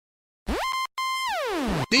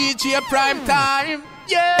DJ Primetime,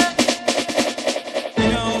 yeah. You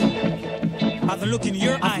know, I've looked in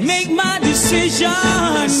your eyes. Make my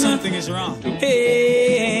decision. Something is wrong.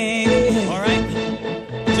 Hey, all right,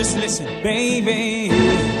 just listen, baby.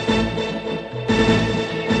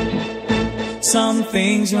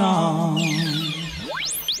 Something's wrong.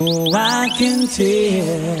 Oh, I can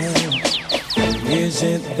tell. Is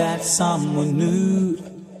it that someone new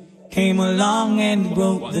came along and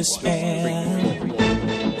broke the spell?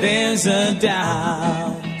 There's a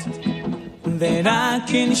doubt that I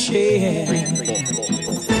can share.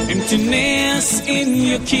 Emptiness in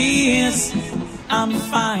your kiss I'm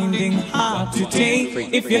finding hard to take.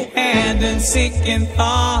 If you hadn't second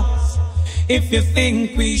thoughts, if you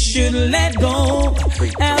think we should let go,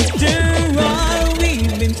 after all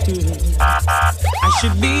we've been through, I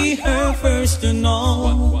should be her first to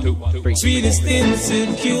know. Sweetest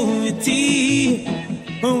insecurity,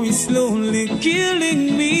 oh, it's slowly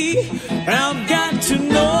killing me. I've got to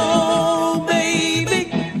know, baby,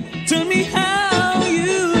 tell me how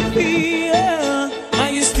you feel. Are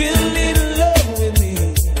you still in love with me?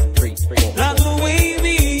 Like the way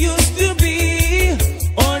we used to be?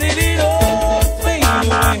 Or did it all fade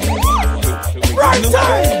away? Right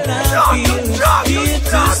time! Here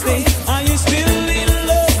to stay. Are you still in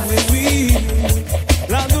love with me?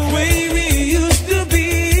 Like the way we used to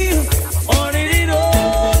be? Or did it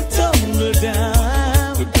all tumble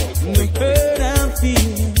down? The hurt I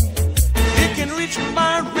feel. You can reach me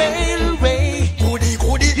by railway. Goody,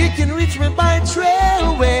 goody. You can reach me by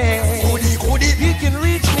trailway. Goody, goody. You can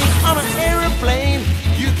reach me on an airplane.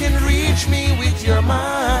 You can reach me with your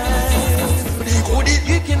mind. Goody, goody.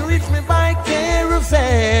 You can reach me by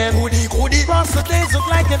caravan. Goody, goody. Cross the desert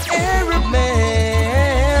like an Arab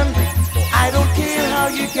man. I don't care how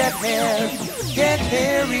you get here. Get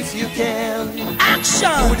here if you can.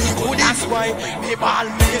 Action! Goody, goody. That's why me ball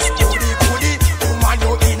miss goody, goody. Woman,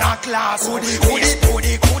 you in a class. Goody, goody,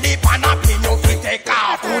 goody, goody. Pan up in your feet, take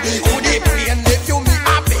off. Goody, goody. Plane if you me,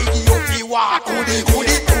 I beg you to walk. Goody,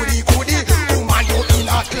 goody, goody, goody. Woman, you in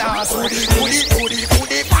a class. Goody, goody, goody,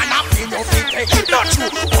 goody. Pan up in your feet, take off. Not you.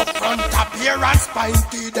 Up front appearance,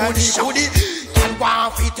 pinted and goody. And one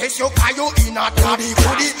feet is you, cause you in a goody,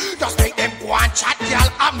 goody. Just make them go and chat, y'all.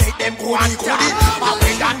 I make them go and goody. I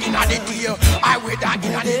wear that in a the deal. I wear that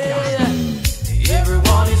in a the deal.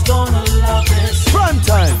 Everyone is gonna love this.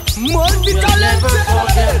 Primetime, multi-talented. Never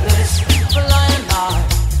forget this. Fly and I,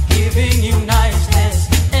 giving you niceness,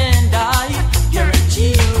 and I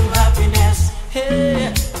guarantee you happiness.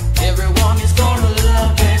 Hey, everyone is gonna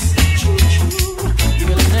love this. Choo choo, you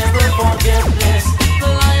will never forget this.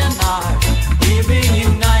 Fly and I, giving you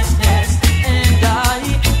niceness, and I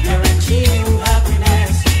guarantee you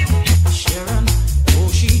happiness. Sharon, oh,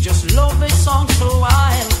 she just loved this song so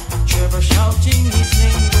wild. Trevor shouting his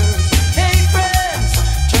neighbors. Hey friends,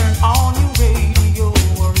 turn on your radio,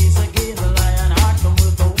 or is again the lion heart come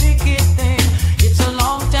with a wicked thing. It's a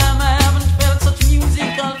long time I haven't felt such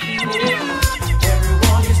musical feeling.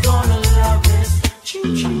 Everyone is gonna love this.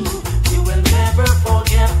 Choo choo, you will never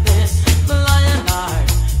forget this. The lion heart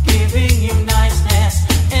giving you niceness,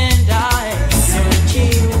 and I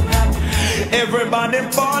guarantee you happiness. Everybody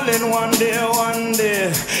falling one day, one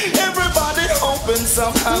day. Everybody hoping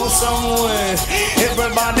somehow, somewhere.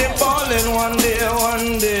 Everybody falling one day,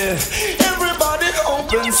 one day. Everybody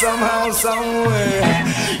hoping somehow, somewhere.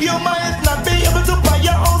 You might not be able to buy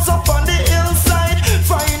your house up on the hillside.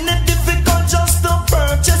 Find it difficult just to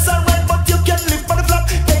purchase a ride, but you can live on the flat,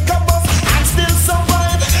 take a bus and still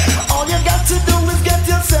survive. All you got to do is get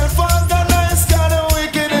yourself organized. God, the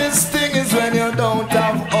wickedest thing is when you don't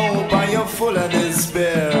have hope and you're full of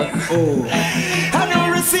despair. Oh. And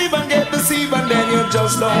you receive and get deceived, and then you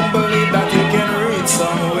just don't believe that you can reach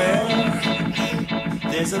somewhere.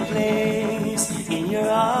 There's a place in your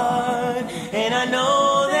heart, and I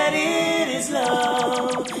know that it is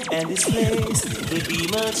love. And this place will be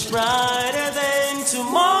much brighter than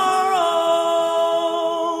tomorrow.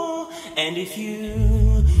 And if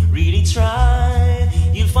you really try,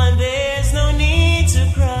 you'll find there's no need to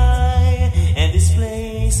cry. And this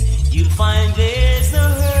place, you'll find there's no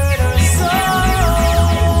hurt or sorrow.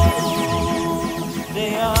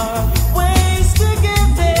 There are ways to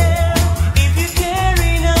get there. If you care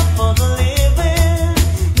enough for the living,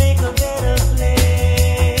 make a better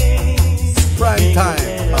place.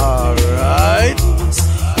 Primetime, alright.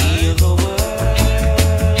 Heal the world,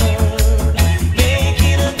 make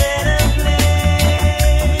it a better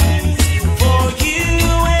place for you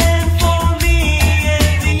and for me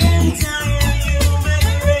and the entire human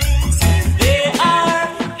race. There are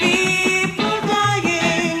people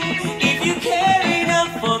dying. If you care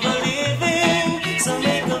enough for the living,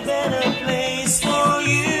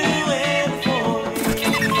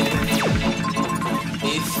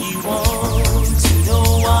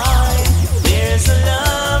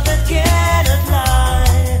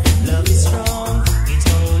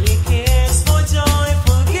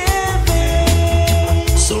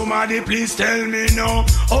 Somebody please tell me no.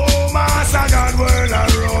 Oh, Master God, world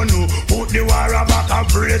around. Put the war back and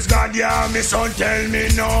praise God, yeah, me son, tell me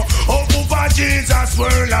no. Oh, Papa Jesus,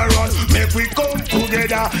 world around. Make we come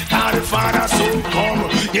together, and the Father soon come.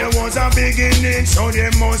 There was a beginning, so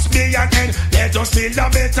there must be an end. Let us build a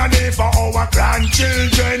better day for our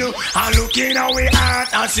grandchildren. And look in our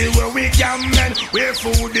heart and see where we can mend. Where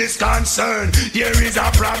food is concerned, there is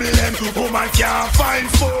a problem. Woman can't find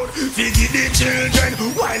food, feed the children.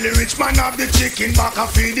 While the rich man have the chicken back and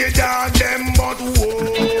feed the dog them. But whoa,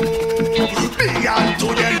 be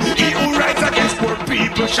unto them. He who rides against poor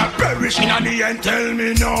people shall perish in the end. Tell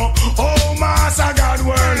me no. Oh, Master God,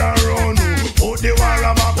 world around. Put the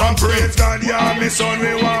war back and praise God, yeah, me son,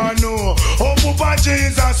 we want to know. Oh, Papa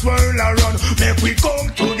Jesus, world around. Make we come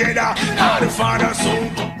together, now the Father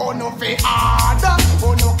soon. Oh, no, fe harder.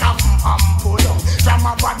 Oh, no, come, pull up. From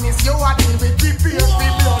a badness, you are deal with the fear, the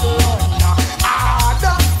blood run.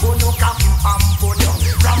 Harder. Oh, no, come, pull up.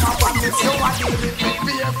 From a badness, you are deal with the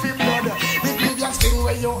fear, the blood. The biggest thing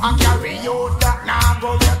where you are carry you, that now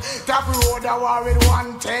go up. Top road, a war with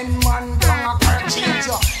 110 man, down a car change.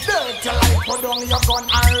 Dirty life, put down your gun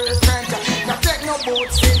and repent. You take no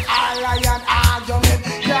boats in ally and argument.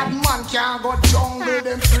 That man can't go jungle,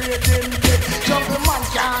 them afraid them dead. Jungle man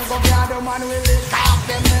can't go gather man will lick off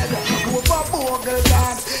them head. Over bogle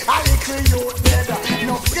dance, a little youth dead.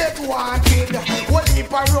 No get wanted, what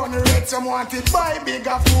if I run red, some wanted buy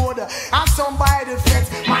bigger food. And some buy the fence,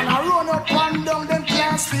 man I run up and down, them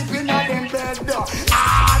can't sleep in a them bed.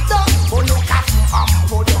 Oh look at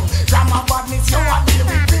go down. Drama badness, you are deal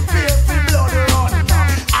with the fear, blood run.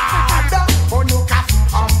 Oh look at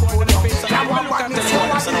go down. Drama badness, you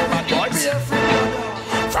are deal with the fear,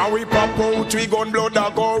 blood. From we pop out, we gun blood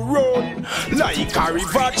a go run. Like a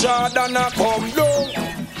river Jordan a come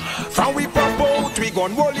down. From we pop out, we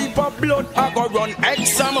gun whole heap of blood a go run.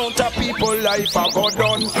 X amount of people life a go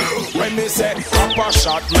done. When me say copper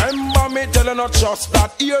shot, remember me telling not just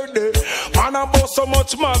that here day. Man a bust so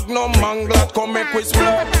much magnum, man glad come make we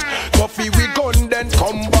split. Coffee we gun then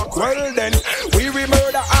come back well then. We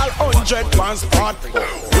murder all 100 pounds pot.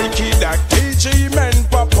 Wicked that KG men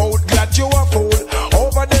pop out, glad you a fool.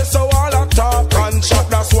 Over there so all a talk and shot,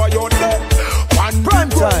 that's why you're dead.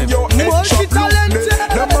 Primetime, multi-talented.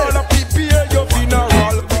 Them all a prepare your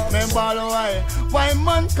funeral. Remember why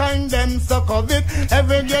mankind them suck of it.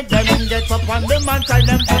 Every day them get up and the mankind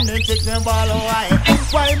them phonetics. Remember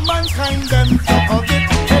why mankind them suck of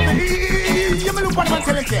it. You me look what man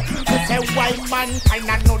telling you. Me say why mankind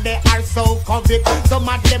I know they are so covet. Some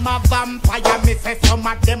of them are vampire, me say some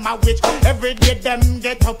of them are witch. Every day them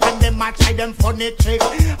get up and them a try them funny tricks.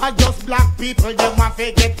 I just black people, them want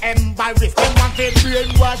to get embarrassed. Them want to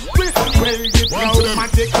brainwash. Well, the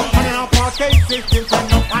problematic. And an apartheid system, so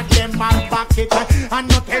enough of them are back it. And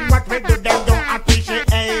nothing what we do, them don't appreciate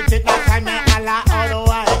it. That's why me holla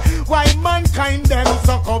otherwise. Why mankind them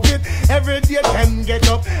suck of it. Every day them get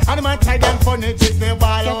up and man try them funny tricks. They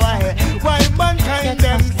ball away. Why mankind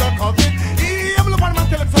them suck of it. Yeah, look at man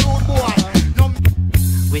tell them so boy.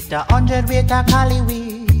 With 100 weight of Collie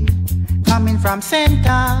weed coming from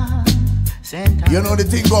center. You know the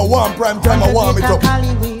thing go one Primetime, I warm it up.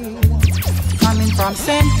 Collie weed coming from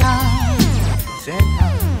center.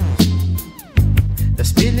 The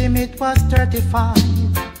speed limit was 35.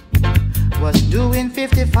 Was doing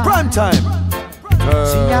 55. Primetime.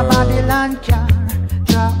 See a Babylon car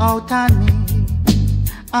draw out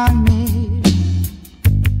on me.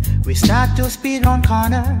 We start to speed on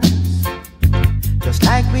corners, just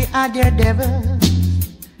like we are daredevils.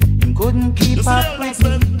 Him couldn't keep up with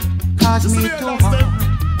me, cause me too hard.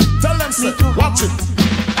 Tell them, say, watch it.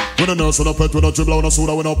 When a nurse, when a pet, when a dribble, when a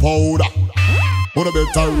soda, when a powder. When a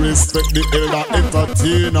better respect the elder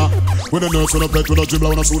entertainer. When a nurse, when a pet, when a dribble,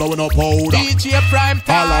 when a soda, when a powder. DJ Primetime.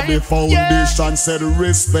 All of the foundation said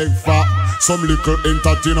respect for some little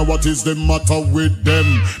entertainer. What is the matter with them?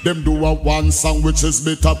 Them do a one song which is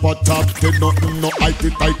better but top. They nothing no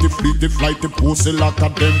ighty fleety flighty pussy like a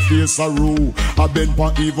them face a rule. I been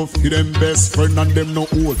pa even for them best friend and them no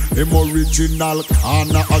old. Them original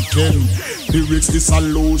corner again. Lyrics the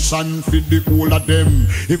solution for the whole of them.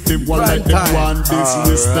 If they want like them want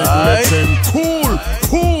disrespect, let them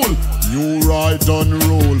cool. You ride on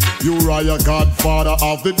roll. You are a godfather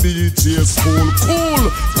of the DJ school.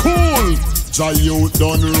 Cool. Jai you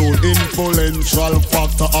done roll. Influential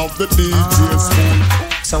factor of the DJ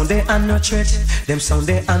school. Sound they are no threat. Them sound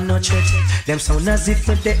they are no threat. Them sound as if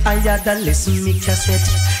they higher than listen me cassette.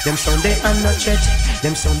 Them sound they are no threat.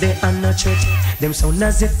 Them sound they are no threat. Them sound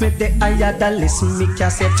as if they higher than listen me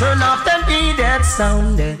cassette. Turn off them idiot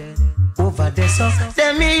sound there. Over there so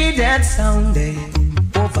them idiot sound there.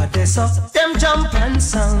 over there, so them jump and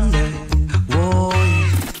sound it. Whoa.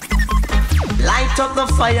 Light up the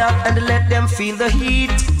fire and let them feel the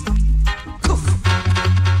heat. Coof.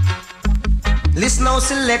 Listen now,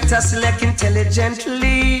 selector, select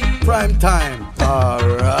intelligently. Primetime.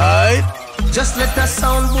 Alright. Just let the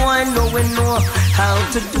sound boy know we know how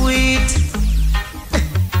to do it.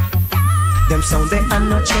 Them sound they are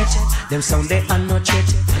not church. Them sound they are not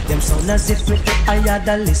church. Them sound as if with the I had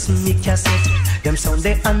a listen me cassette. Them sound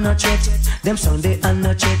they are not church. Them sound they are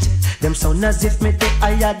not church. Them sound as if me the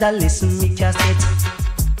I had a listen me cassette.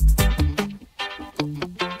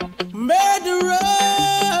 Murderer,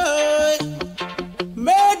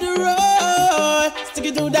 murderer.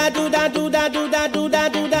 Sticky do that, do that, do that, do that, do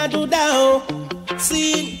that, do that, do that. Oh.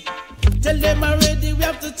 See, tell them already, we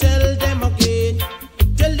have to tell them again.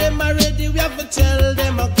 Tell them already, we have to tell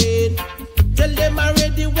them again. Tell them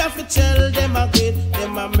already, we have to tell them again.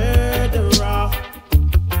 Them a murderer.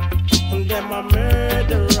 Them a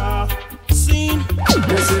murderer. See,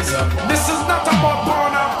 This is not about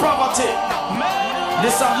porn and poverty.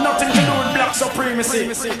 This has nothing to do with black supremacy.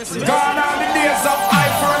 Gone are the days of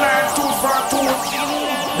eye for an eye, tooth for a tooth.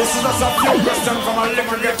 This is just a few questions from a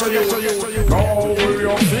little get to you. How will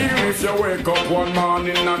you feel if you wake up one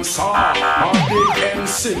morning and saw a big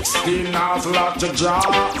M16 has locked your jaw?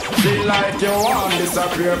 Feel like you want to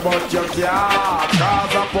disappear but you can't.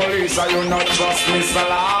 Cause the police are you not trust Mr.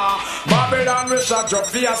 Law. Babylon will shut your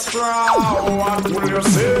face straw. What will you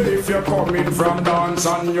say if you're coming from dance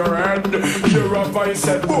on your head? You're a voice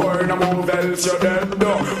said, boy, no move else you're dead.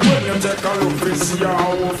 When you take a look, we see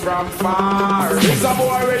you from far. It's a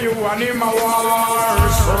boy where you and him a war.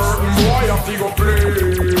 Certain boy have to go play.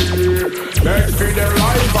 Beg for their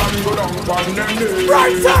life and go down on them day.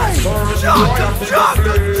 Right time! Certain boy have to go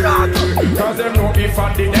play. Cause them know if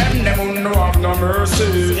I did them will no have no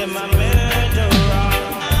mercy. them a murderer.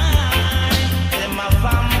 Them a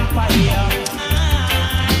vampire.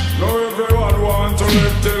 Now everyone want to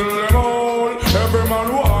live till them all. Every man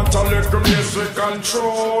want a little basic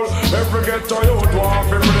control. Every ghetto youth want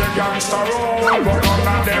to play gangster role. But none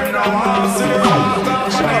of them now want to see the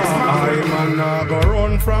Man go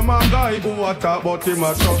run from a guy who a talk about him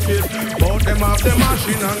a chuck it. But them have the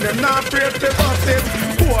machine and them not afraid to bust it.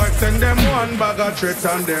 Boy send them one bag of threats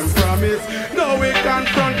and them promise. Now we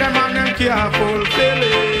confront them and them can't fulfill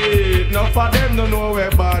it. Enough of them don't know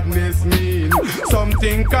where badness mean. Some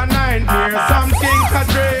think a nightmare, some think a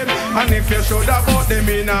dream. And if you should about them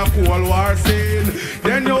in a Cold War scene,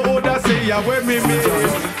 then you woulda say yeah where me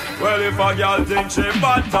mean. Well, if a girl think she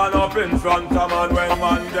bad, turn up in front of man when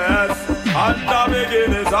man gets. And the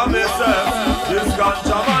beginning is a myself. This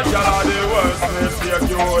ganja man girl are the worst mistake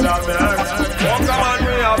you woulda make. Fuck a man,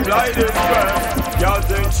 we apply this stress. Girl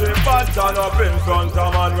think she bad, turn up in front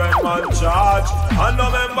of man when man charge. And no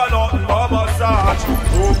member nothing but massage.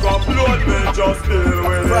 Hook up load me, just deal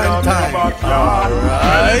with it on the backyard.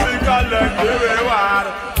 When we collect the reward,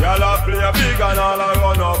 girl a play big and all I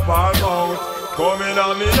run up and out. Come in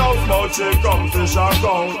on me house, but she come to shock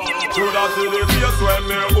out. Should I see the face when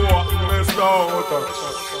me open me scout?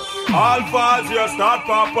 All fast you start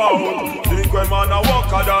pop out. Think when man a walk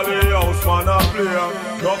a dolly house, man a play.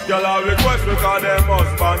 Enough girl a request because them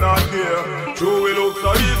husband not here. True we look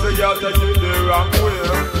so easy, girl take it the wrong way.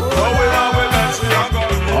 So we have a let she a go.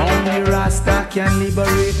 Only Rasta can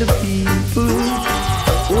liberate the people.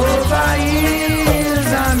 Over hills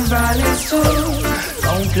and valleys too.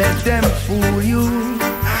 Don't let them fool you.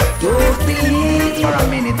 Don't believe for a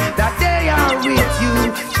minute that they are with you.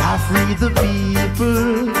 Shall free the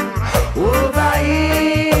people. Over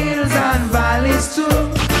hills and valleys too.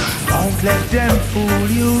 Don't let them fool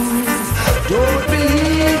you. Don't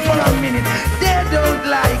believe for a minute they don't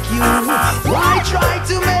like you. Why try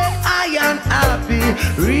to make I unhappy?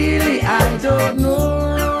 Really I don't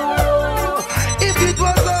know. If it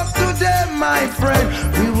was up to them, my friend,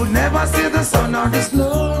 we would never see the sun or the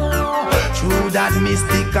snow. Through that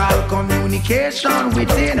mystical communication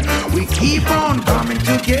within, we keep on coming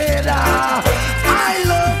together. I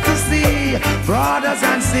love to see brothers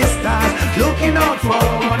and sisters looking out for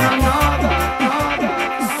one another.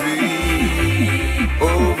 Sweep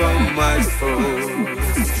over my soul.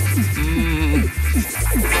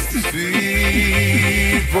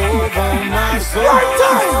 Sweep over my soul. Right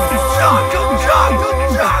time! Juggle, juggle,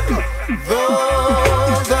 juggle.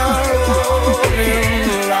 Though the road in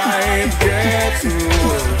life gets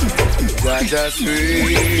rough, Jaja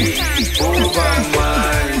sweep over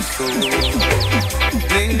my soul.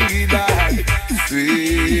 Lingy back,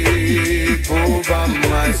 sweep over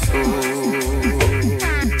my soul.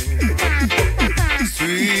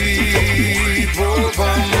 Sweep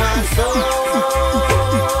over my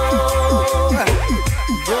soul.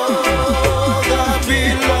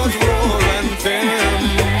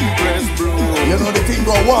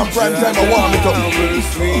 prime time, I warm it up. will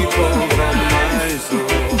sweep over my soul.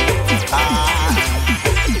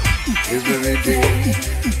 Every day,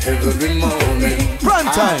 every morning, prime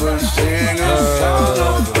time. I will sing a song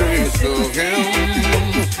of praise to Him.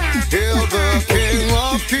 Hail the King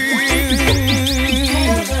of Kings.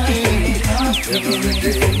 Every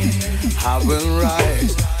day, I will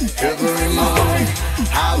rise. Every morning,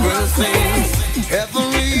 I will sing.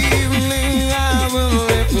 Every evening, I will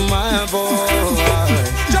lift my voice.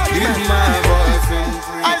 Give my voice in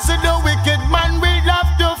praise. I said the wicked man will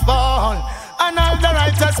have to fall, and all the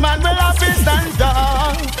righteous man will have to stand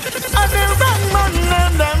tall. And the wrong man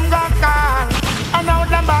them got caught, and now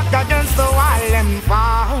them back against the wall them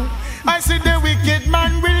fall. I see the wicked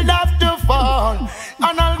man will have to fall,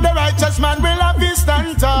 and all the righteous man will have to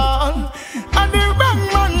stand tall. And the wrong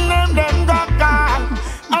man them got caught,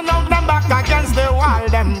 and now them back against the wall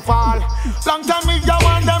them fall. Long time if you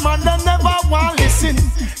want them and they never want listen.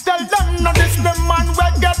 Tell them not this the man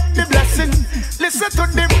will get the blessing. Listen to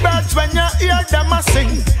the birds when you hear them a sing.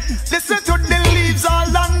 Listen to the leaves all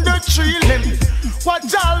on the tree limb.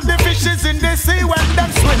 Watch all the fishes in the sea when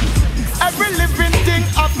them swim. Every living thing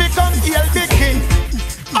have become heal the king.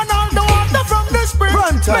 And all the water from the spring.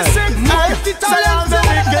 Listen, say all the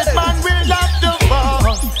wicked man will have to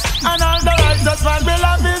fall, and all the righteous man will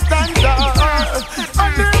have to stand tall.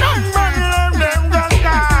 And the wrong man them got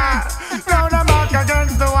caught, now them back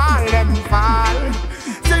against the wall them fall.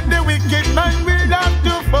 Say the wicked man will have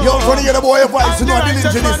to fall. You're gonna get a boy a voice, you know I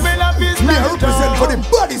didn't do this. Me I represent for the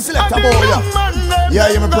body select a boy. Yeah,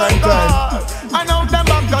 you're my prime time. And now them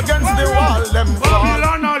back against the wall them fall.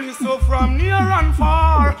 Babylon all is so from near and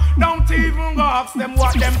far. Don't even go ask them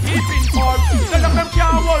what them peeping for. Tell them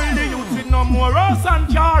can't hold the youth with no more us and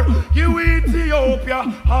car. You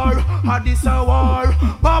Ethiopia or Addis a war.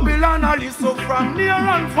 Babylon all is so from near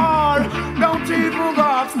and far. Don't even go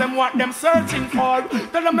ask them what them searching for.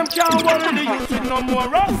 Tell them can't hold the youth with no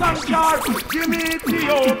more us and car. Give me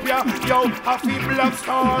Ethiopia, yo, happy black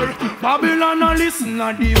star. Babylon all listen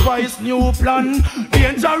a device new plan.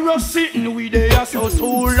 Dangerous sitting with there so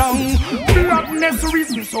too long. Blackness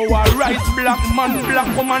reason so I rise black man,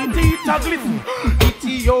 black woman, teeth a glisten.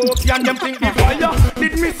 Ethiopian them think the fire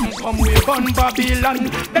did missing come with on Babylon.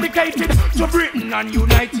 Dedicated to Britain and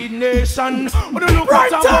United Nations. When you look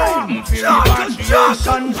at a war for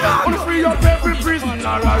repatriation, when you free up every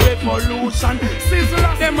prisoner a revolution.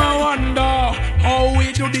 Sizzla them a wonder how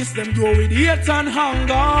we do this, them do with hate and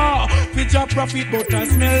hunger. Fit your profit but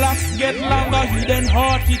as me locks get longer. Hidden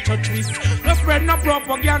heart it a twist. No spread no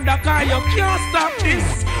propaganda cause you can't stop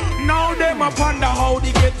this. Now them a ponder how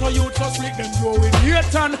they get to you to sleep. Them go with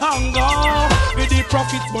hate and hunger. With the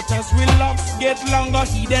profits but as we locks get longer.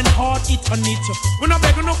 Hidden heart it on it. We no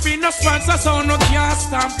beg no fee no sponsor so no can't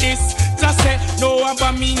stamp this. Just say no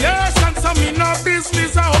about me nation. So me no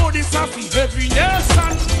business I hold this off every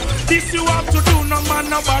nation. This you have to do no man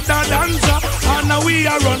no better than ya. And now we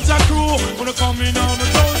are run the crew. When coming on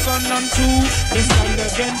 2002. They stand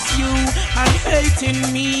against you and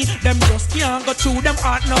hating me. Them just can't go through. Them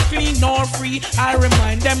heart no clean nor free. I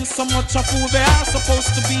remind them so much of who they are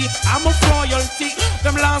supposed to be. I'm a royalty.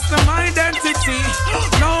 Them lost them identity.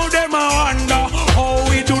 Now them a wonder how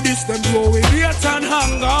we do this. Them go with hate and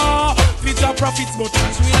hunger. Fit our profits but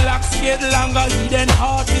as we relax get longer. Hidden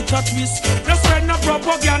heart it a twist. No spread no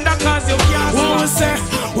propaganda cause you can't won't say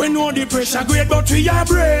we know the pressure great but we are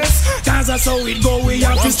brace. Cause that's how it go. We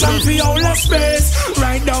have to stand for all the space.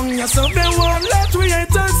 Write down yourself they won't let we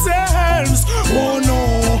hate ourselves. Oh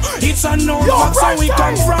no, it's a no fact so we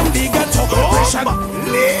come from the ghetto. Pressure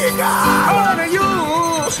nigga. All of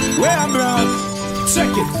you where I'm from.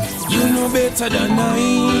 Check it. You know better than I.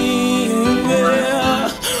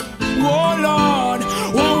 Yeah. Oh Lord,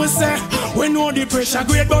 what we say? We know the pressure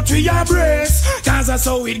great but we are brace. Cause that's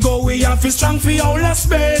how it go. We have to strong for all the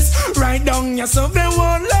space. Write down yourself they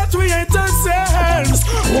won't let we hate ourselves.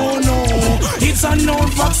 Oh no, it's a known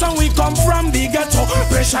fact so we come from the ghetto.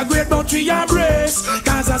 Pressure great but we are brace.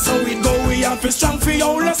 Cause that's how it go. We have to strong for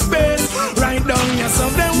all the space. Write down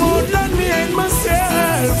yourself they won't let me hate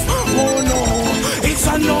myself. Oh no, it's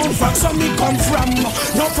a known fact so me come from.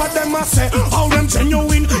 No for them I say how them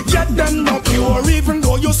genuine. Get them not pure. Even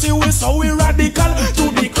though you see we so we radical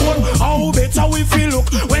to the core. How better we feel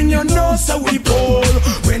look when you know so we poor.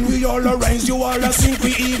 When we all arise you all a sink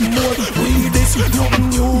we even more. We this nothing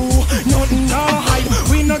new, nothing no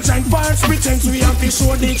hype. We not giant false pretense we have to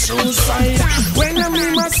show the true side. When I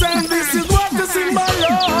mean myself this is what to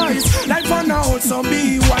symbolize. Life on out so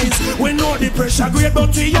be wise. We know the pressure great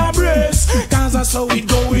but we are brace. Cause that's how it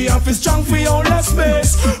go. We have to strong for all the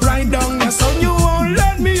space. Right down your son you won't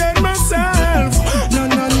let me hate myself. No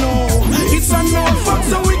no no.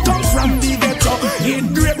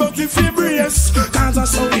 fi brace. Cause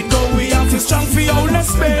that's how it go, we have to strong for all the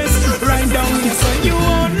space. Right down here, so you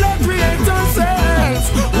won't let create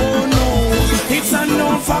yourself. Oh no, it's a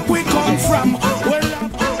no fuck we come from.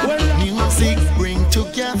 Music bring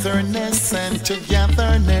togetherness, and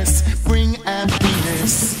togetherness bring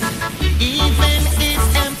happiness. Even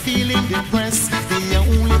if I'm feeling depressed, the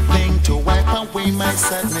only thing to wipe away my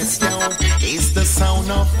sadness now is the sound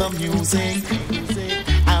of the music.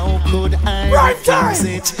 How could I refuse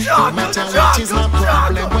it? No matter what is my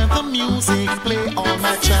problem, when the music play, all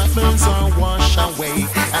my troubles are washed away.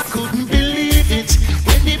 I couldn't believe it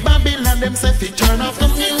when the Babylon themselves they turn off the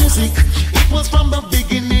music. It was from the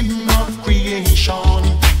beginning of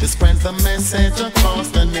creation to spread the message across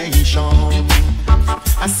the nation.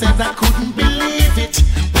 I said I couldn't believe it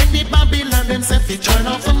when the Babylon themselves they turn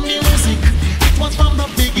off the music. It was from the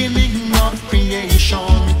beginning of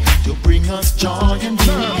creation to bring us joy and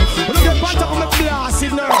beauty. Look at Panta on the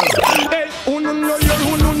blasted now. Hey, who no know you,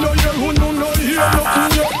 who no know you, who no know you,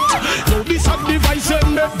 nothing yet. Now this a device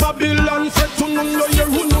and make Babylon set. Who no know you,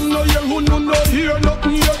 who no know you, who no know you,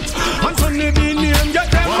 nothing yet. And so they be name,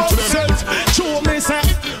 get them upset. Show me say,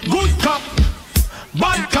 good cop,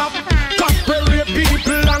 bad cop, copper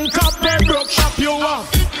people and copper broke shop you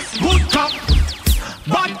off. Good cop,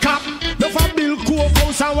 bad cop, the for bill coke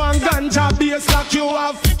house and one ganja base like you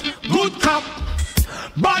have. Good cop,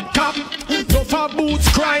 bad cop, no for boots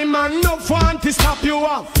crime and no for to stop you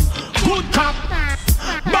off. Good cop,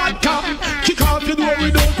 bad cop, kick out the door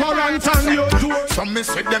without quarantine your door. Some me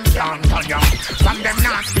say them can't on ya. From them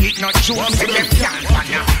not speak no truth, say them can't on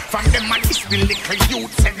ya. From them man is the little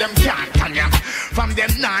youth, say them can't on ya. From them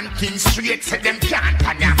non-king straight, say them can't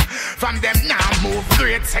on ya. From them non-move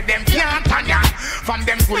great, say them can't on ya. From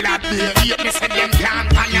them full of beer, me say them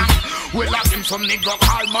can't on ya. Well, ask him some nigga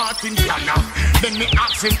call Martin Planner. Then me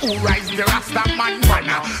ask him who rise the Rasta man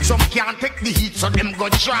banner. Some can't take the heat, so them go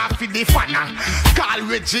draft for the fanner. Call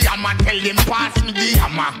Reggie Hammer, tell him pass me the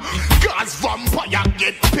hammer. Cause vampire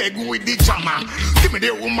get peg with the jammer. Give me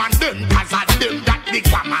the woman them, cause I them got the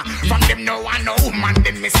glamour. From them no one no woman,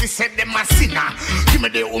 then me see said them a sinner. Give me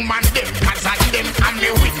the woman them, cause I them I'm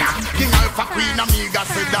the winner. King Alpha Queen Amiga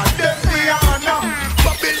said that them me honor.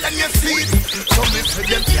 Babylon you see, so me say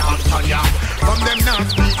them can't on ya. From them not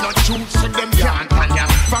speak no truth, so them can't on ya.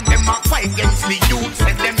 From them a fight against the youth,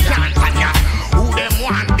 say them can't on ya. Who them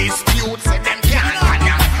want dispute, say them can't on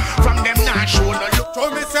ya. From them not show no look. So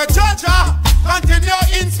me say Jaja, continue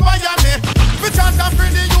inspire me. We chant and free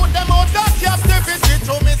the youth them out of captivity.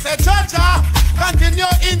 So me say Jaja, continue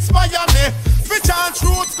inspire me. We chant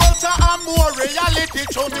roots, culture and more reality.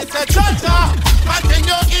 So me say Jaja,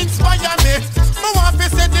 continue inspire me. Me want to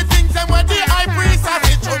say the things them where the high priest has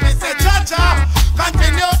it. So me say Jaja,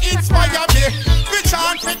 continue inspire me. We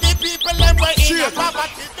chant for the people them where in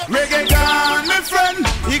poverty. Reggae gone, me friend,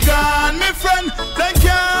 he gone, me friend. They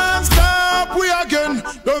can't stop we again.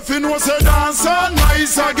 Nothing was a dance on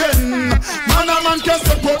nice again. Man a man can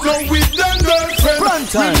step up now with them girlfriend.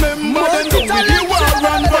 Remember them do with the war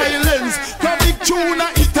and violence. The big tuna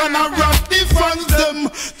it and a rap the fans them.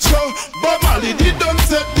 So Bob Marley did them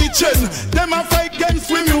set the chain. Them a fight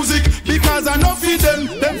against we music because I know for them.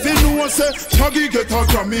 Them fi know say Shaggy get a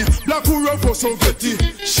Grammy. Black Ura for so getty.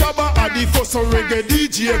 Shabba Adi for so reggae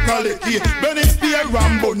DJ Collie. Benny Spear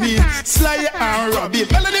Ramboni. Sly and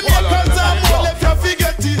Rabbit. Melody makers and more left you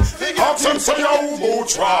forget it. Ask them say how who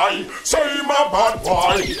try. Say my bad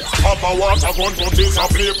boy. Papa what I want to this a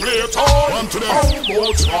play time. How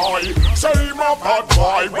who try. Say my bad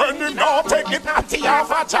boy. When you not take it at the half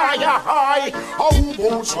a tire high. How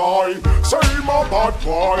who try. Say my bad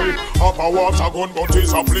boy. Papa what I want to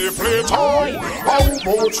this a play time. How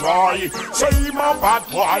who try. Say my bad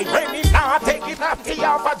boy. When you not take it at the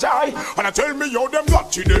half a tire. And I tell me how them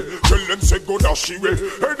got today. Tell them say go dash away.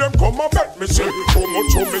 Hey them come and make me say how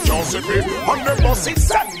much you me just say me. And them bus it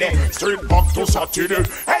Sunday straight back to Saturday.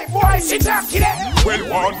 Hey boy sit down today. Well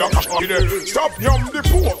one the today. Stop yum the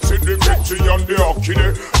pork. See the veggie and the hawk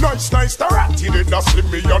today. Nice the rat today. That's slim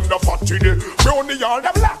me and the fat today. Brownie all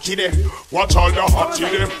the black today. Watch all the hot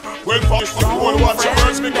today. Well fuck the whole watch your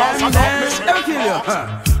words because I got me say. They'll kill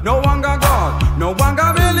you. No one got God. No one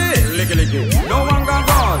got Billy. Licky. No one got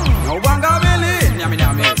God. No one got Billy. Nyami.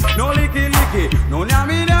 No licky. No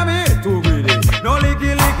nyami. Too greedy. No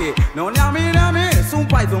licky. No nyami. Soon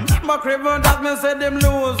poison. But river that me say them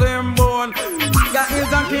lose him bone. Tiger is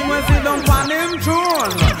a king when sit down on him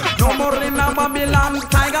throne. No more in a Babylon.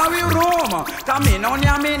 Tiger will roam. Come in on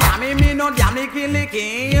nyami. Me no damn licky.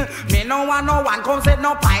 Me no one come set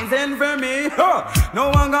no pines in for me. No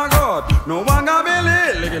one got God. No one got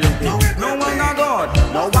Billy. Licky. No one got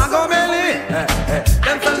God. No one got Billy.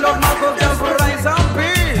 Them say love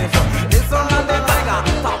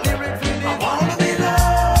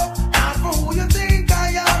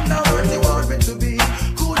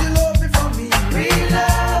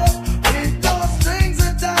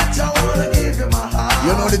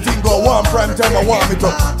prime time, I warm it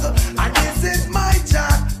up. And this is my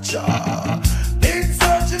job. Been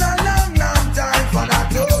searching a long, long time for that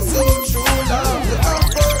so true love. The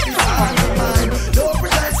comfort is all of mine. Don't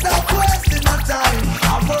pretend stop wasting my time.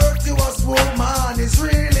 A virtuous woman is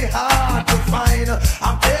really hard to find.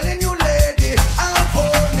 I'm telling you, lady, I'm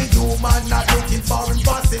only human, not looking for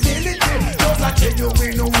impossibility. Just a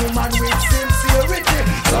genuine woman with sincerity.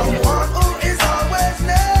 Someone who is always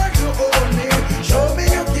there to hold me. Show me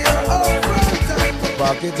you care all right time. My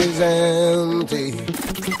pocket is empty,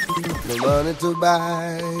 no money to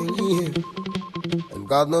buy, and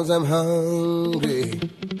God knows I'm hungry.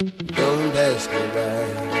 Don't ask me why.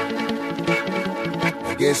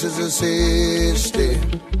 I guess it's a system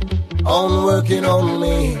on working on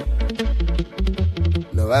me.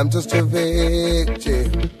 No, I'm just a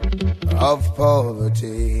victim of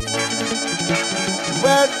poverty.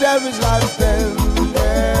 Where there is life, then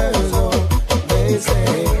there's hope, they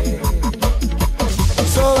say.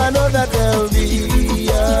 So I know that there'll be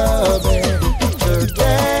a better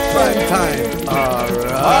day. Prime time.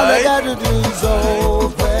 Alright. All I gotta do is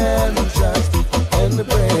open, trust, and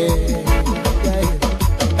pray.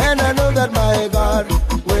 And I know that my God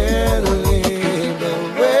will lead the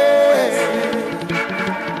way.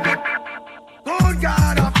 Good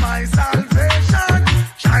God of my salvation,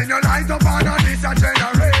 shine your light upon this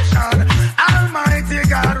generation. Almighty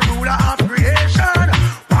God, ruler of creation,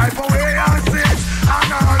 wipe away our sins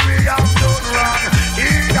and all we have done wrong. He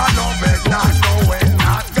that loveth not knoweth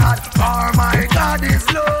not God, for my God is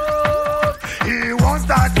love. He was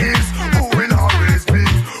that is, who will always be,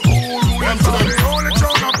 who ruleth from the holy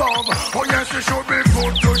throne above. Oh yes, we should be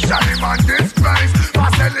put to shame and disgrace for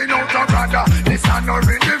selling out a brother,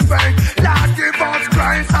 dishonoring the faith. Lord, give us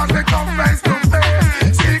Christ as we come face to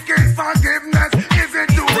face. Seeking forgiveness, is it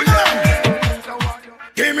too late?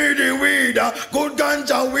 Give me the weed, good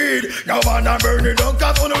ganja weed. Now wanna burn it down,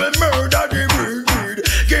 cause one will murder the weed.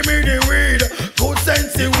 Give me the weed, good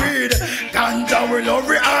sensey weed. Ganja will love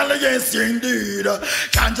it all, yes indeed.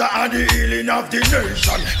 Ganja and the healing of the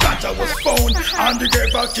nation. Ganja was found on the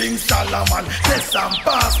grave of King Solomon. Says some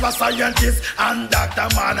past my scientists and Dr.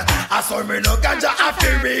 Man. I saw me no ganja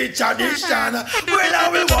after reach addiction. Well, I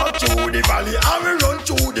will walk through the valley, I will run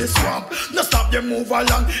through the swamp. No stop them move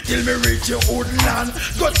along till me reach your woodland.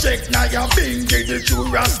 Go check now your bingy, the true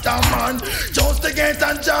Rasta man. Just against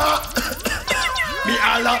ganja. Me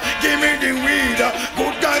Allah, give me the weed,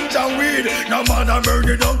 good ganja weed. No man a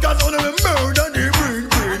murder down, cause only me murder the weed.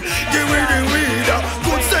 Give me the weed,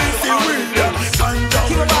 good sensey weed. Ganja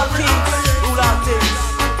weed.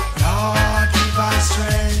 Lord, give us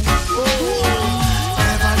strength.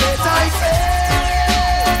 Never let I fail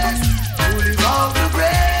to live out the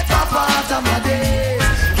greater part of my days.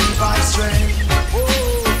 Give us strength.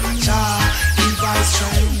 Jah, give us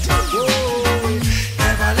strength.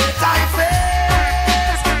 Never let I fail.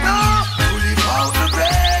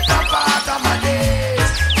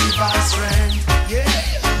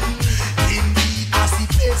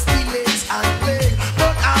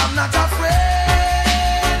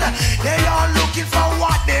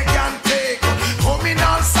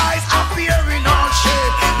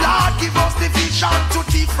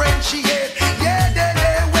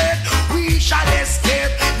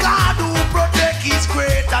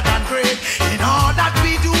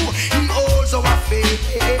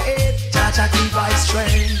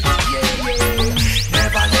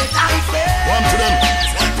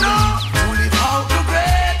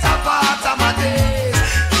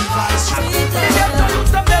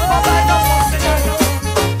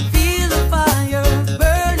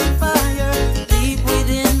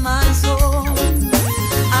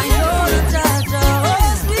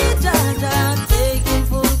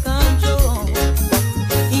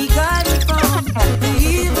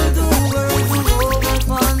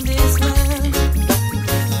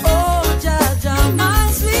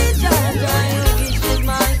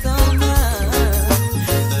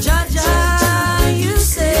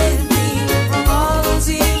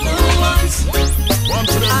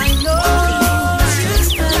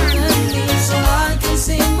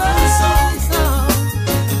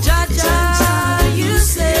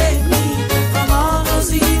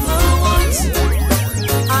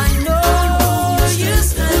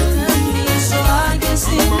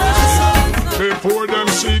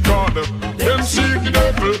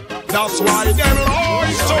 That's why them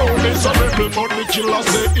always told it's a rebel, but the killer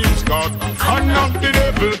say it's God and not the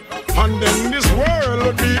devil. And then this world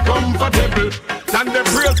will be comfortable. And they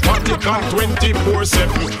praise Vatican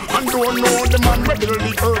 24/7. And don't know the man where build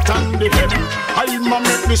the earth and the heaven. I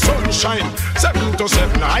make the sun shine 7 to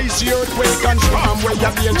 7. I see earthquake and storm where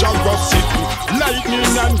your angel was sitting.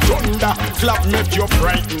 lightning and thunder. Clap make you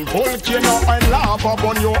frighten. Volcano and lava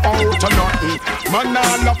burn you out of nothing. Man,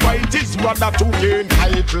 all the fight is brother to gain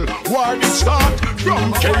title. War it start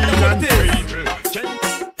from Cain and Abel.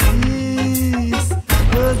 Peace,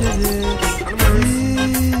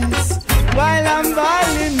 while I'm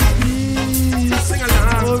violin, peace. Sing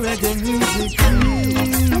along. Oh, reggae music,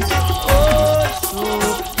 peace. Oh, so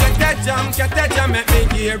get that jam, make me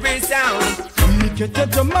hear it sound. Get that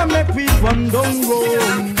jam and make we run down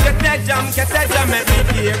road. Get that jam, make me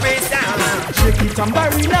hear it sound. Shake it and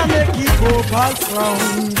barina, make it go past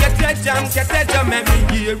round. Get that jam, make me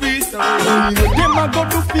hear it sound. Them a go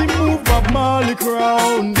to fi move up Marley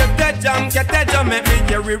crown. Get that jam, make me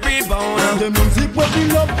hear it rebound. And the music what we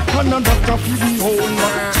love, and another fi the whole.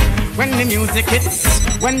 When the music hits,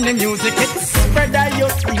 spread you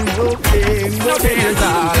feel okay. No days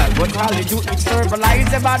all, but all you do is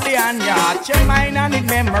verbalize your body and your heart, your mind and it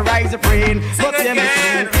memorize your brain. But them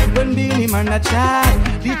when Beenie man a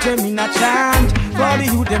chant, determine a chant. For the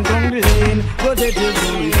youth them down the lane, go they do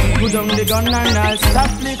it. Put down the gun and I'll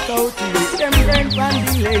stop lick out it. Them grand van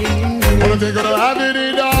the lane. Oh, they gonna have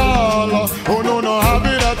it all. Oh no, have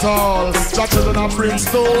it at all. Churches and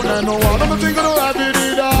brimstone and no one. I'm thinking gonna have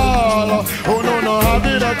it all. Oh no, have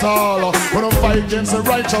it at all. When I fight against the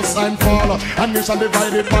righteous and fall, and we shall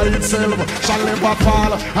divide it by itself, shall never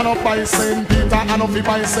fall. And up by Saint Peter and up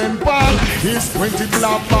by Saint Paul. He's 20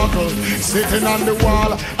 black buckles sitting on the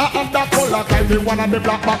wall. And that color kind the one and the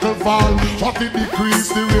black buckle fall. What it decrease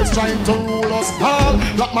the race trying to rule us all.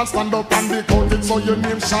 Black man stand up and be counted so your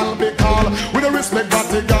name shall be called. With the respect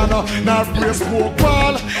Vatican, now praise smoke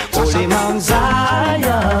wall. Holy Mount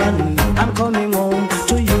Zion, I'm coming home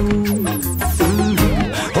to you.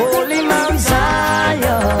 Holy Mount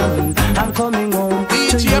Zion, I'm coming home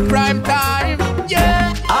to you. Primetime,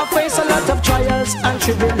 yeah. I face a lot of trials and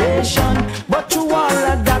tribulation, but through all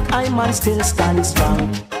of that I might still stand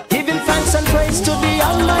strong. Giving thanks and praise to the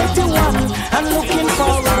Almighty One, and looking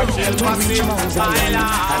forward to reach Mount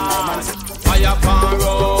Zion. Fire upon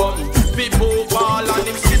Rome, people fall and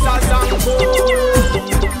them scissors and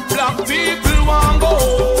bone. Black people want go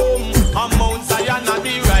home, and Mount Zion are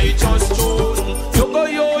the righteous throne. You go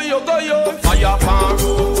yo, fire upon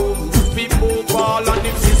Rome, people fall and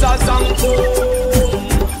them scissors and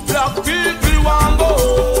bone. Black people want go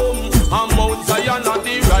home, and Mount Zion are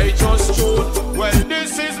the righteous throne. Well,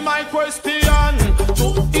 this is my question to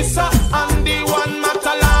Issa and the one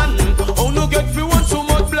Matalan. How no get fi want so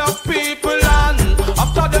much black people land?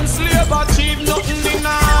 After them slave achieve nothing in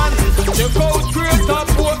hand. Check out greater,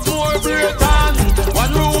 put more Britain.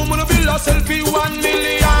 One room will build a selfie 1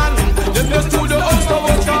 million. Them just do the house to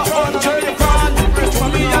watch 100 grand. For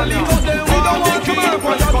me and leave out them we don't want to keep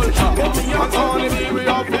our culture. And only me we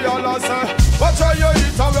have the all say. Watch how you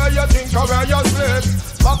eat and where you think and where you sleep.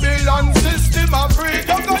 Babylon system of free.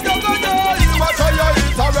 Watch how you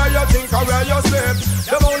eat and where you think and where you sleep.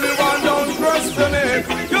 Them only one don't question it.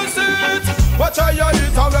 You see it. Watch how you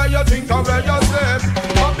eat and where you think and where you sleep.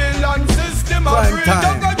 Babylon system of free. Watch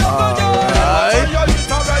how you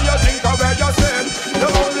eat and where you think and where you sleep.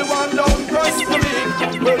 Them only one don't question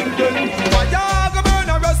it. Well then, fire go burn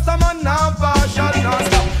a rest of man now partial now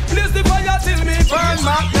stop. Please the fire till me burn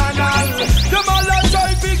McDonald's. Them all a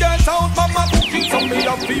try to get out but my cooking. Some me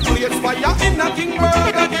love people hate fire in a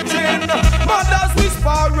Kingburger kitchen. Mothers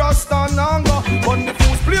whisper Rasta Nanga, but the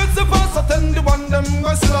food plates the first so tell the one them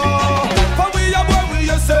go slow. For we are where we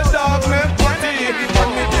say dog make party. When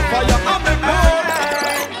me the fire I make more.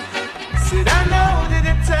 Said I know that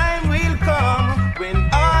the time will come when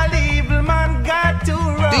all evil man got to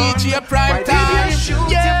run. DJ Primetime, why did you shoot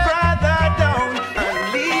your brother down and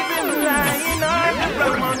leave him lying on the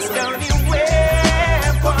ground? Down your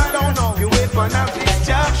weapon, your weapon of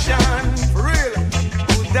destruction. For real,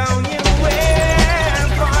 put down your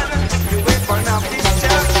weapon, your weapon of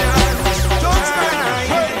destruction. Don't cry.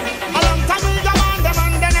 A long time we demand them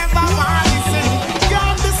and they never want to listen.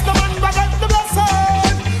 God, this the man that got the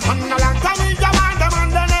blessing. And a long time we demand them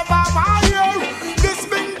and they never want you. This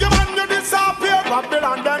big man you disappear.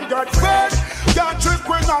 Babylon then get fed. Can't trick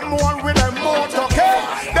with no more with them mouth, okay?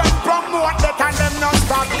 Them promote that and them not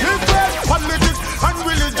stop giving. Politics and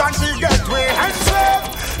religion to get way and slave.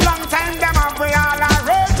 Long time them have we all a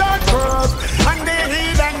rage and curse. And the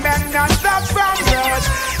heathen them not stop from rage.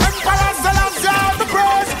 Emperors still have all the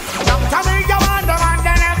praise. Long time we go on them and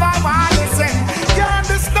they never want to listen. Yeah,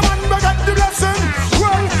 this the man we get the lesson.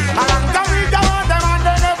 Well, a long time we go on them and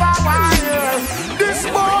they never want to hear. This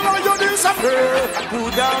ball or you disappear.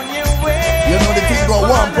 Put down your way. You know the thing about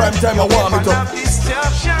one Primetime, I warm it up.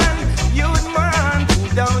 You'd man,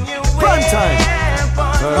 put down your way. Primetime.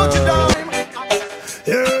 Put you down.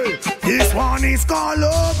 is called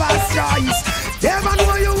lover's choice. Never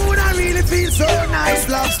know you woulda really feel so nice,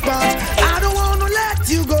 love sponge. I don't wanna let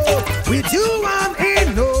you go. With you I'm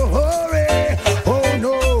in no hurry. Oh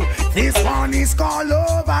no, this one is called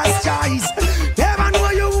lover's choice. Never know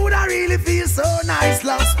you woulda really feel so nice,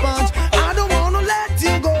 love sponge. I don't wanna let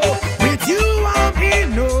you go. With you I'm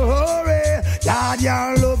in no hurry. Lord,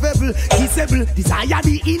 you're lovable, kissable, desire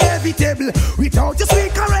the inevitable. Without your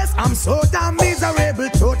sweet caress, I'm so damn miserable.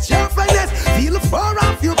 Touch your finesse, feel the fur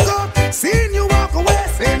off your coat. Seeing you walk away,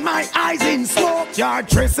 seeing my eyes in smoke. You're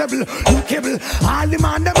traceable, lookable. All the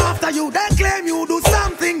man them after you, they claim you do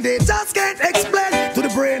something they just can't explain to the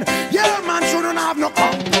brain. Yeah, man shouldn't have no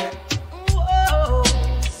complaint.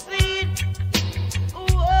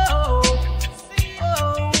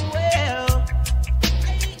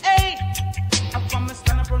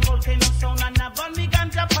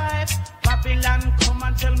 Babylon, come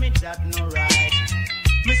and tell me that no right.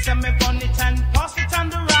 Me say me burn it and pass it on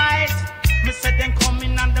the right. Me say them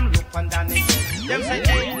coming and them look underneath. Them say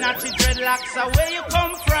they not the dreadlocks, where you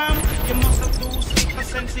come from? You must have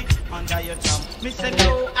 2% under your thumb. Me say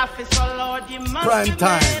no, officer Lord, you must Prime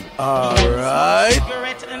time. Alright.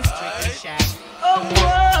 Cigarette and straight shack. Oh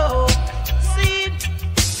whoa, see,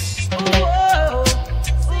 whoa.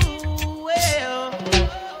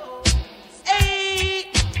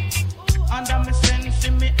 Under me sense,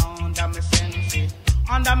 me under me sense,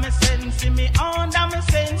 under me sense, me under me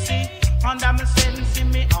sense, under me sense,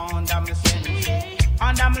 me under me sense,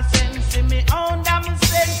 under me sense, me under me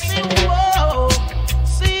sense. Whoa,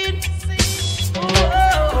 see,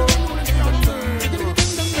 whoa.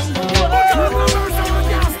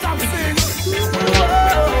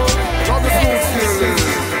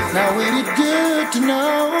 Now ain't it good to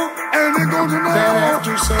know that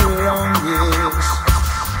after so long years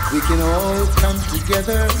we can all come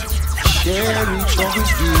together, share each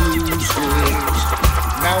other's views.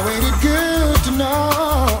 Now ain't it good to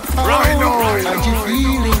know? Right now, are you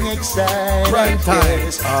feeling excited? Right time.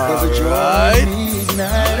 Yes, cause the joy in me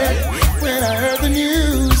ignited when I heard the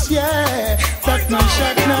news, yeah. That no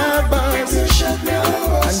shot, no buzz,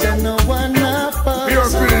 and then no one no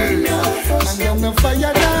buzz, and then no fire,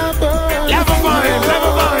 no burn, never mind.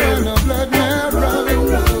 No blood, no run.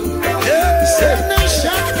 Said no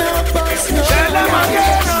shot, no buzz, no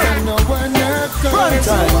one no Prime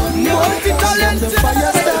time. and the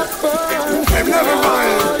fire stop burn, Never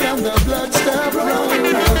mind. and the blood stop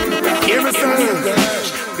run. Hear me say,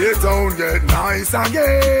 it don't get nice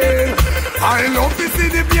again. I love to see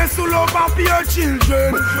the place full of your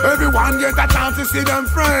children. Everyone get a chance to see them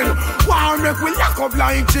friend. Why make we lock up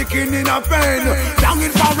like chicken in a pen? Longing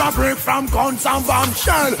for a break from guns and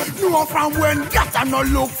bombshell. No from when gotta no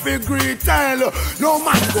look for great tell. No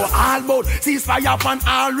man go all about ceasefire on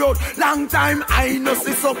all road. Long time I no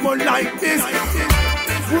see something like this.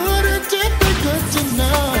 Wouldn't it be good to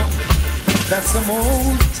know that some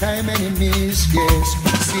old time enemies, yes,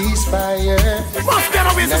 ceasefire. Must get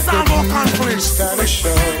away to some more conflict. Gotta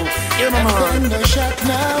show. Give me man. No shot,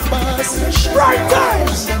 no buzz. Right time.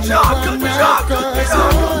 Shock. No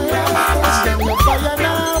fire,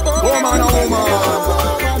 no burn. Woman, No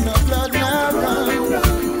blood, no run.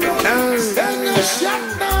 No shot,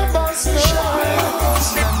 no buzz. No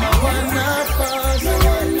one, no buzz. No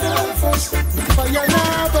fire, no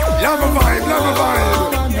burn. Love a vibe. No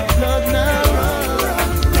blood, no run.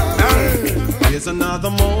 There's another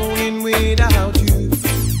morning without you.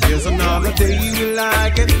 There's another day will I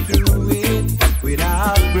get through it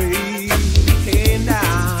without breaking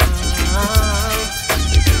down.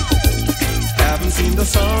 Haven't seen the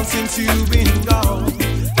sun since you've been gone.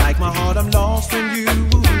 Like my heart, I'm lost when you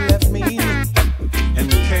left me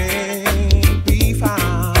and can't be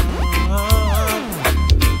found.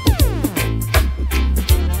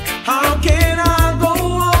 How can I go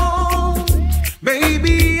on,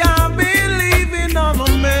 baby? I've been leaving on a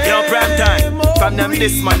man. Yo, Primetime. From them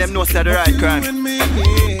this man, them know say the right crime.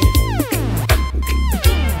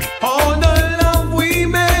 All the love we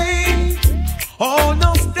made, all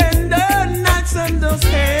those tender nights and those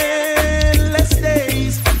endless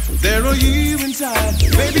days, there are you inside.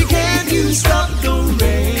 Baby, can't you stop the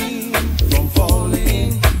rain from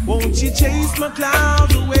falling? Won't you chase my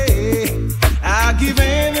clouds away? I'd give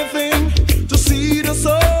anything to see the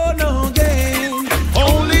sun again.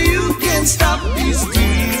 Only you can stop these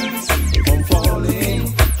tears from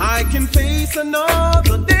falling. I can face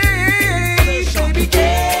another day. Baby,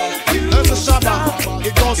 can't you There's a Shabba.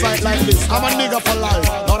 It goes like this. I'm a nigga for life,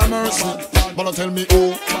 not a mercy. But tell me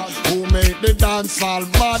who made the dance all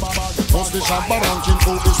mad? Must be Shabba ranking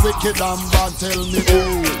who is wicked and bad. Tell me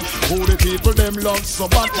who the people them love so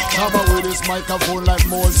bad. Shabba with his microphone like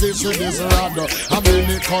Moses with his rod. I'm in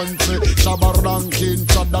the country, Shabba ranking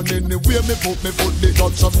chad. And anywhere me put the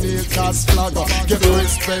Dutch of Lakers flag. Get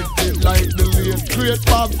respected like the late great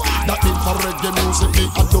Bob. That mean for reggae music me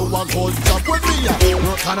I do a good job. With me I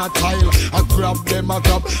work on a tile, I grab them a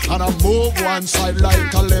grab, and I move one side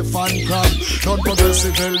like a left hand crab.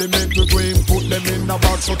 Non-progressive element we going put them in a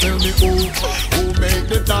box. So tell me who make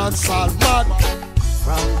the dance all mad?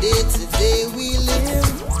 From day to day we live,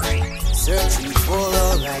 searching for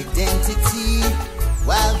our identity,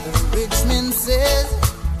 while the rich man says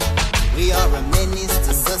we are a menace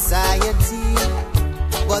to society.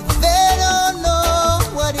 But they don't know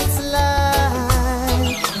what it's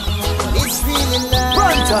like. It's really like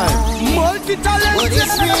Primetime, multi-talented. What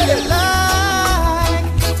it's really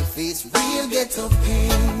like to face real ghetto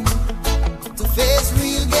pain, to face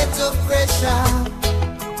real ghetto pressure,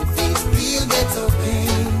 to face real ghetto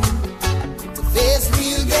pain, to face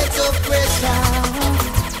real ghetto pressure.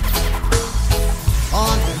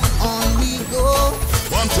 On and on we go.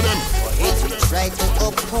 One to them. For hate we try to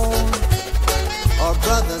uphold. Our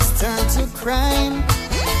brothers turn to crime,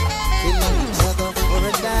 killing each other for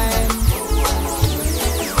a dime.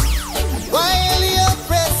 While the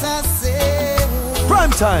oppressors say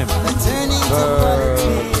Primetime, turning to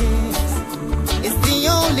politics is the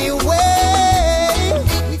only way.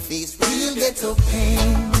 We face real ghetto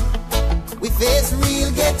pain, we face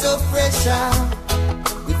real ghetto pressure,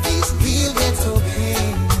 we face real ghetto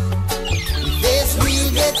pain, we face real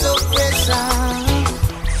ghetto pressure.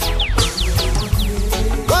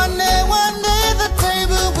 One day the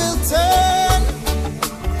table will turn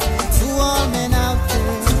to all men out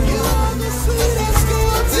there. You are the sweetest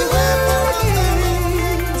gift you ever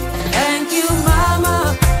given. Thank you, Mama,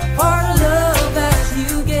 for the love that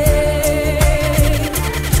you gave.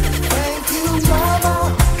 Thank you, Mama,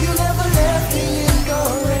 you never left me in the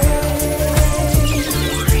rain.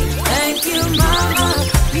 Thank you, Mama,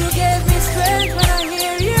 you gave me strength when I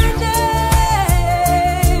hear your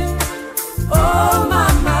name. Oh,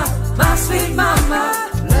 Mama, my sweet Mama,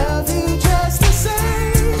 love you just the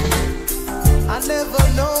same. I never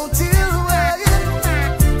know till when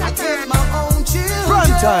I get my own children.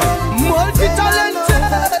 Primetime,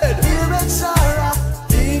 multi-talented. Here at Sarah,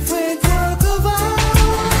 different work of art.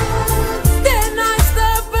 then I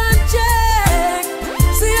stop and check,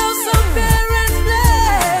 see how some parents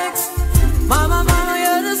flex. Mama, Mama,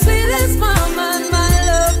 you're the sweetest Mama, and my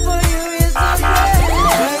love for you is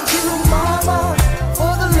unbreakable. Thank you, Mama,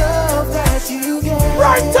 for the love that you gave.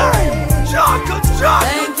 Right time,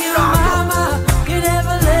 Thank you, Mama, you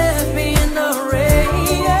never left me in the rain.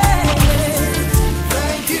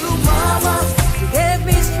 Thank you, Mama, You gave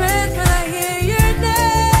me strength when I hear your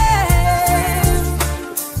name.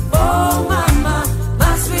 Oh, Mama,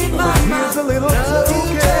 my sweet Mama. here's a little love you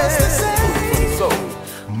just the same. so,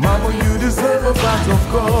 Mama, you deserve a pot of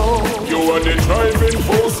gold. You are the driving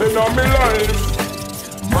force in my life.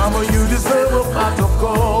 Mama, you deserve a pot of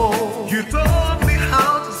gold. You taught me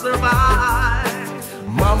how to survive.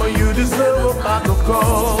 Mama, you deserve a pot of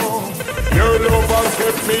gold. Your love has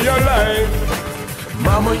kept me alive.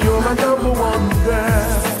 Mama, you're my number one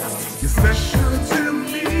girl. You're special to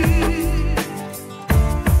me.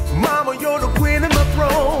 Mama, you're the queen of my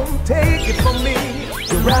throne. Take it from me.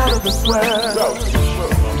 You're out of this world.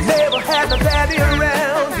 Never had a daddy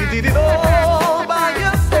around. You did it all by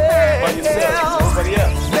yourself. Nobody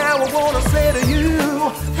else. Now I wanna say to you,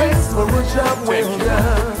 thanks for a job well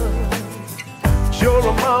done. You're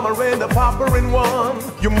a mama and a papa in one.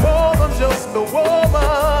 You're more than just a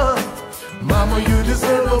woman. Mama, you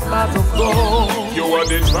deserve a pot of gold. You are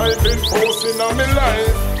the driving force in my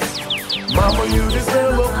life. Mama, you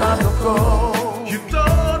deserve a pot of gold. You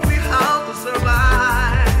taught me how to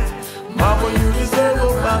survive. Mama, you deserve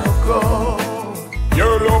a pot of gold.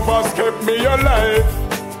 Your love has kept me alive.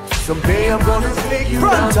 Someday I'm gonna take you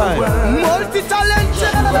around the world.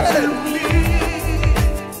 Multi-talented.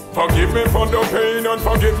 Forgive me for the pain and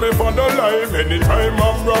forgive me for the life. Anytime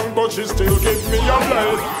I'm wrong, but she still give me a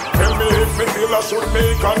life. Tell me if me feel I should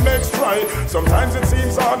make a next try. Sometimes it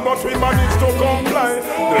seems hard, but we manage to comply.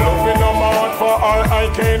 The love in my heart for all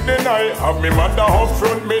I can't deny. Have me mother up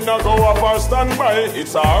front, me not go up or stand by.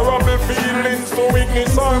 It's a horrible feeling, so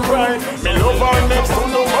weakness and cry. Me love her next to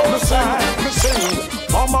the other side. Me sing,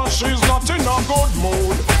 Mama, she's not in a good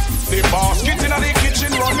mood. The basket in the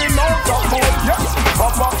kitchen running out of food. Yes,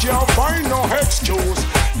 Papa can't find no excuse.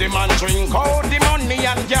 The man drink all the money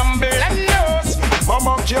and gamble and lose.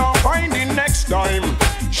 Mama can't find the next time.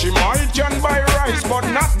 She might can buy rice, but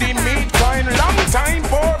not the meat kind. Long time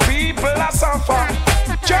poor people are suffer.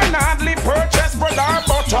 Can hardly purchase bread or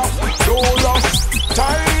butter. No loss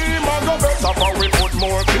time and go better, for we put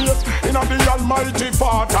more faith in the Almighty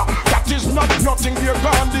Father. That is not nothing, dear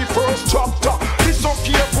God, the first chapter. Listen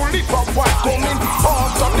carefully for what's coming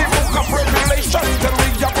after the book of Revelation. Tell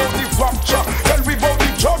we about the rapture, tell we about the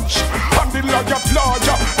judge and the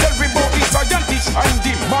lawyer, tell we about the scientist and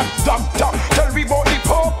the mad doctor, tell we about the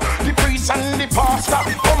pope, the priest and the pastor,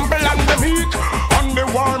 humble and the meek and the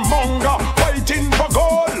warmonger, fighting for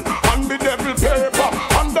gold and the devil paper,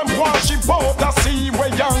 and them worship out the sea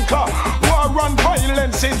where anchor. War and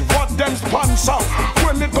violence is what them sponsor.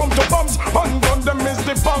 When it comes to bombs and gun, them is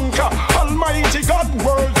the bunker. Almighty God,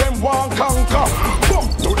 world them want conquer. Book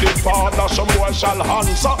to the Father, some boy shall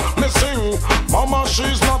answer. Me sing, Mama,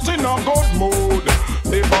 she's not in a good mood.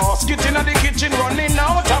 The basket in the kitchen running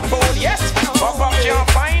out of food. Yes, Papa can't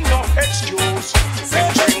find no excuse.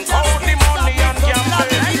 They drink all the money and gamble.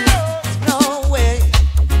 No way,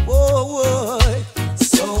 whoa.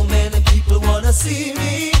 So many people wanna see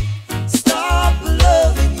me stop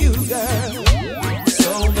loving you, girl.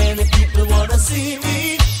 So many people wanna see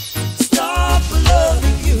me stop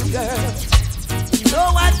loving you, girl. You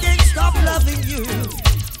know I can't stop loving you.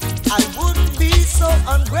 I wouldn't be so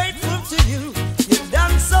ungrateful to you. You've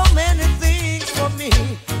done so many things for me.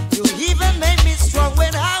 You even made me strong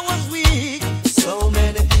when I was weak. So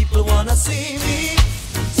many people wanna see me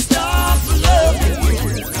stop loving you.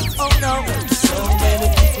 Oh no, so many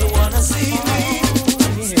people wanna see me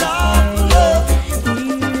stop loving you.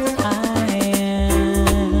 Here I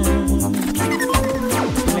am,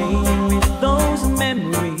 playing with those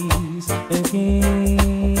memories again.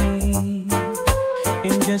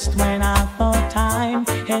 And just when I thought time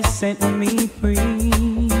has set me free,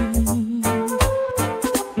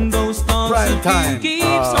 those thoughts Primetime. of you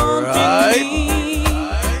keeps haunting me.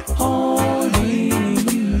 Holding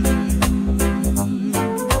you,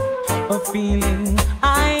 a feeling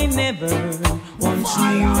I never once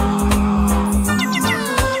knew.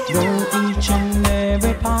 Though each and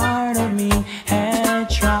every part of me had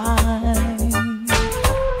tried,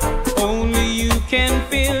 only you can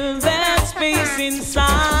fill that space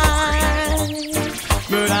inside.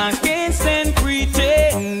 But I can't stand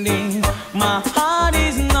pretending my heart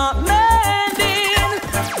is not mending.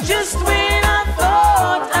 Just when I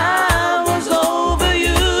thought I was over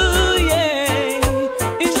you,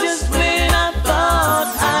 yeah. It's just when I thought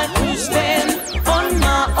I could stand on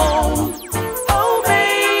my own. Oh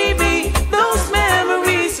baby, those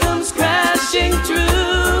memories come crashing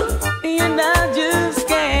through, and I just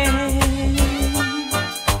can't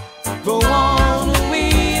go on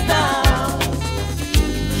without.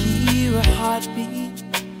 Hear a heartbeat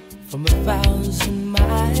from 1,000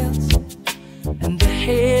 miles, and the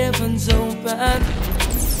heavens open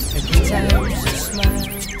every time she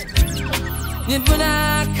smiles. Yet when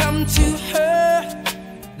I come to her,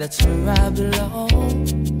 that's where I belong.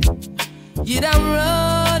 Yet I'm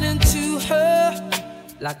running to her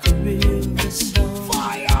like a river song.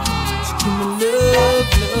 She give me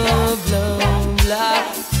love, like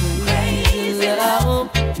crazy love.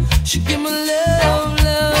 She give me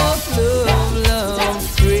love,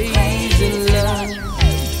 crazy love.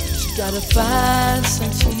 She gotta find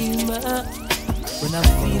some humor when I'm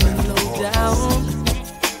feeling low down.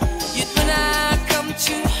 Yet when I come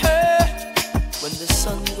to her, when the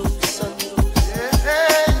sun goes.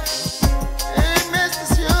 Hey, Mr.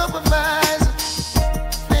 Supervisor,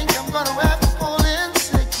 think I'm gonna have to pull in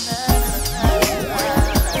sick now.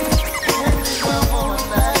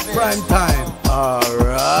 Primetime.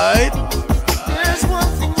 Alright. There's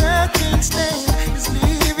one thing I can't stand, is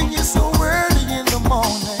leaving you so early in the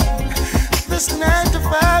morning. This 9 to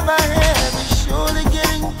 5 I have is surely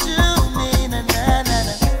getting to me.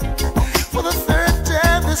 For the third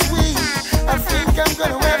time this week, I think I'm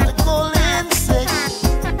gonna have to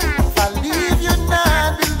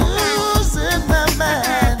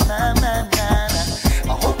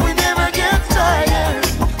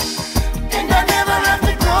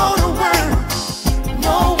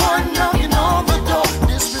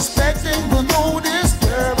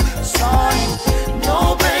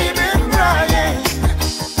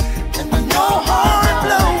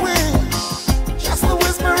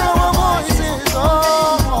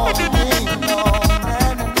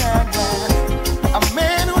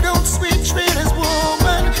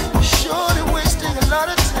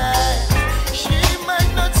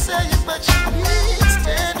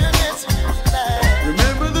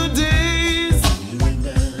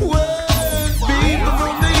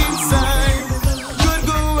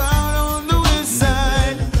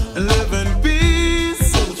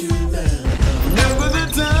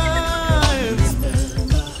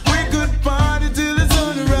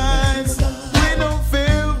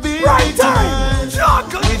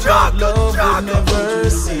never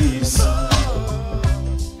cease.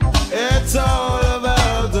 It's all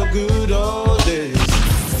about the good old days.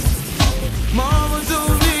 Mama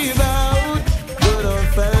told me about good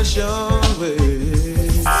old-fashioned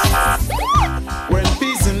ways. When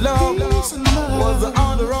peace and love was the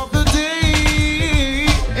order of the day,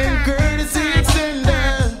 and courtesy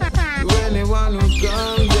extended to anyone who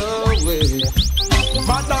comes your way.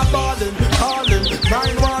 Mother ballin', calling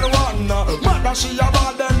 911. Mother she a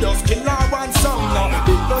ball, them just kill her one son.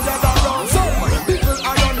 People get around, so people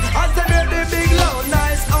are done. As they make the big loud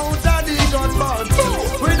nice out of the gun button.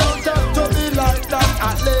 We don't have to be like that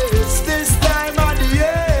at least this time of the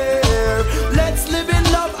year. Let's live in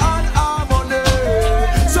love and harmony,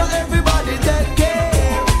 so everybody take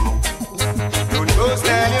care. Don't go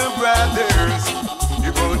stand your brothers,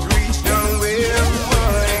 you won't reach nowhere,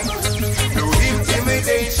 boy. No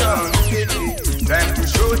intimidation, time to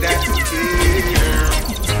show that you care.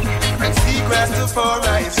 And seek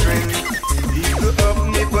Rastafari strength, he's the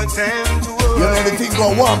omnipotent one. You know the thing go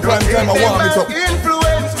one prime time, I warm it up.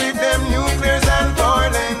 Influence with them nuclears and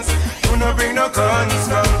violence. You no bring no guns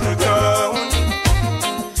from the town.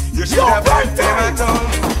 You should have left them at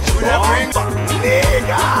home. Should have bring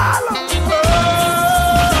legal.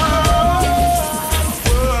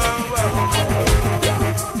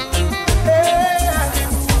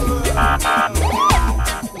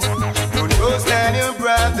 Don't go stand your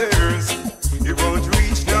brothers, you won't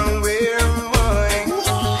reach nowhere, boy.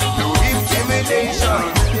 No intimidation,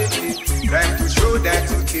 time to show that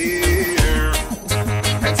you care.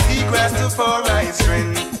 And seek Rastafari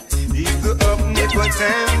strength, he's the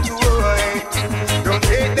omnipotent boy. Don't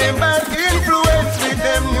take them bad influence with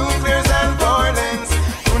them nuclears and violence.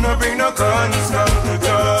 Do not bring no guns from the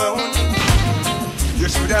town. You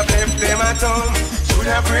should have left them at home. Should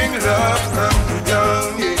have bring love from the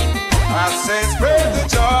town, yeah. I said spread the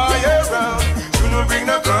joy around. Should not bring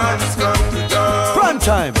no guns from the town.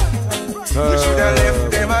 Primetime. You should have left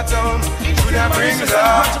them at home. Should have bring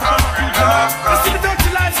love from the town. Listen to dirty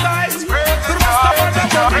lifestyle. Spread the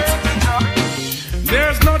joy.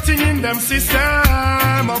 There's nothing in them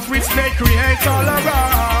system of which they create all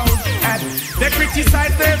around. And they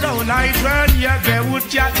criticize their own idea, yeah, they would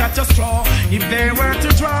catch at a straw if they were to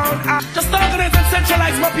drown. Just organize and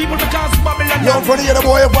centralize my people because Babylon. Yo, for the other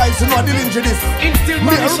boy, voice, you know, the lynch this. Instill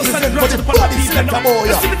Me, I represent for the bloody selector boy,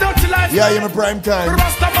 yeah. Yeah, you're my prime time.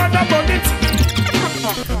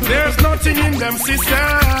 There's nothing in them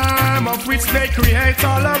system of which they create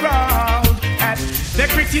all around. And they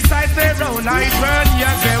criticize their own idea,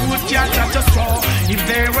 yeah, they would catch at a straw if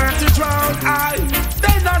they were to drown.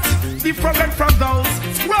 They're not different from those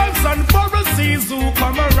scribes and Pharisees who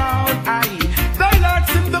come around. They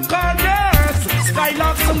lurks in the corners,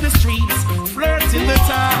 skylarks on the streets, flirts in the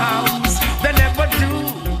towns. They never do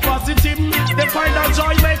positive. They find a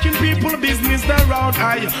joy making people business around.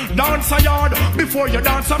 Dance a yard before you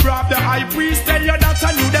dance a rob. The high priest tell you that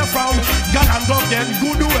I knew they from. God and go get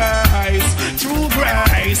good ways, true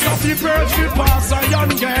grace. Of the birds we pass a young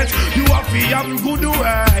get. You have to have good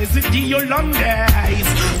ways, it give you long days.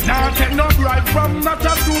 Now take no bribe from not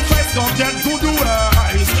a true face. Go get good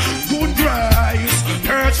ways, good grace.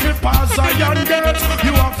 Birds we pass a young get.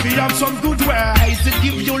 You have to have some good ways, it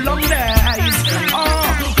give you long days.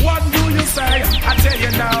 What do you say? I tell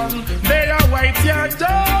you now, they are waiting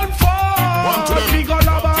down for. Big on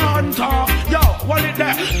a hunter. Yo, what is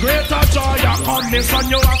that? Greater joy, I come this on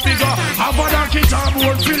your figure. Have a guitar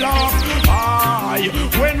board filler.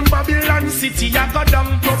 When Babylon City, I got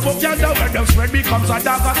down propaganda when the spread becomes a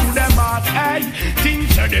dagger to them heart. Think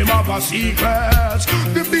to them have a secret.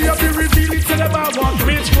 The baby reveal it to them about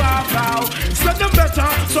witchcraft now. So them better,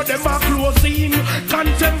 so them are closing.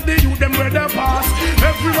 Contempt the youth, them where they pass.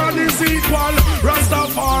 Everyone is equal.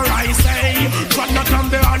 Rastafari say, try not on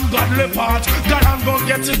the ungodly part. God and go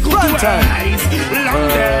get a good ways. Long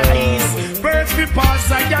days, birds we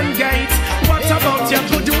pass a young gate. What about your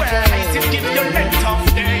good ways? It give you length of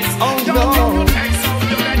days. Oh no,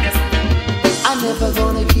 I'm never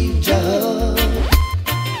gonna keep job.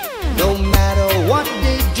 No matter what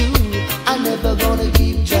they do, I'm never gonna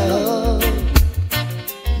keep job.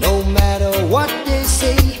 No matter what they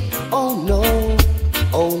say, oh no,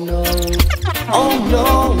 oh no, oh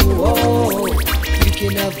no, oh. You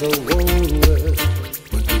can have the whole world,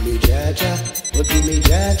 but give me Jaja, but give me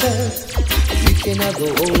Jaja. You can have the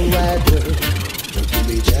whole wide world, but give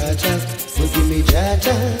me Jaja, but give me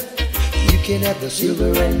Jaja. You can have the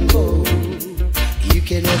silver and gold. You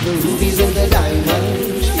can have the rubies and the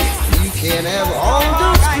diamonds. You can have all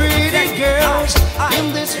those pretty girls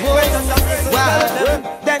in this world.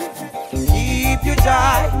 Wow. Then keep your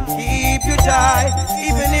joy,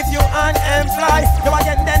 even if you're unemployed. fly. You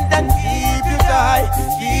again, then keep you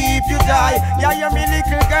die. Yeah, you me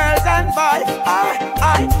little girls and boy.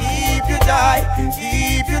 I keep you die.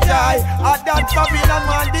 I that Babylon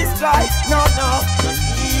man destroy. No,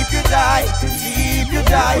 keep you die.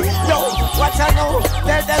 Yo, what I know,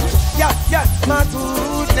 tell them, yeah, my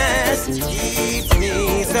goodness keeps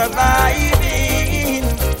me surviving.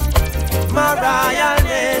 My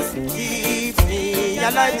royalness keeps me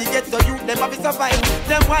alive. To get to you, them have to survive.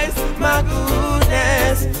 Them wise, my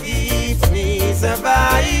goodness keeps me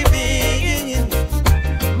surviving.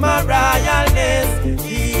 My royalness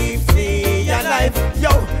keeps me alive.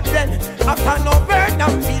 Yo, then after no burn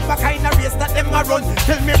and feel what kind of race that them a run.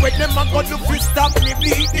 Tell me where them a go to stop me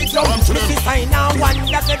beat it down. Me sign a one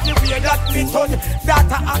that everywhere that me turn.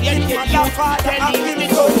 Data again, mother, father, again,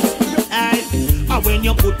 son. And when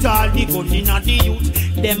you put all the gun in the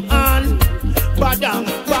youth, them on badang.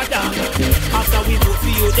 After we go for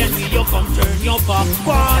you, then we you come turn your back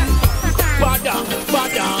on. Badang.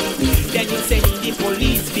 Then you send in the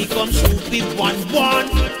police, we come shoot with one.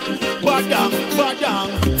 Badang.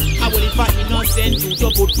 I will if I innocent you to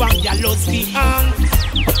put back your lost be hang.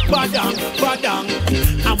 Badang.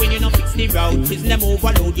 And when you not fix the route, prison them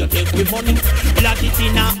overload, you take the money. Lock it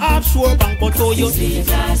in a offshore bank, but so you see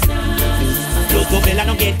last night. Close the bell, I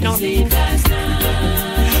don't get no.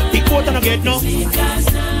 Big boat, I don't get no.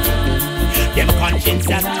 Them conscience,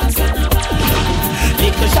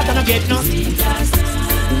 Lick the shot, I don't get no.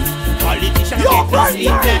 Politician, I don't get no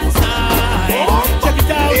sleepless night. Check it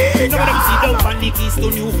out. None of them see down on the keys to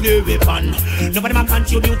nuclear weapon. None of them are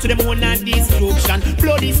contribute to them own and destruction.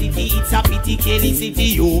 Bloody city, it's a pity, Kelly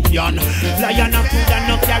city, Ethiopian. Lion of food and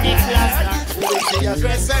no carry class. Who is the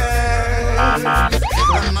aggressor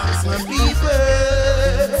amongst my people?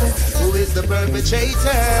 Who is the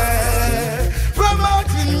perpetrator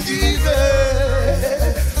promoting evil?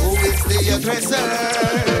 Who is the aggressor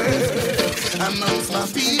amongst my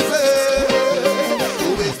people? Who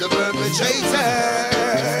is the perpetrator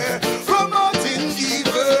promoting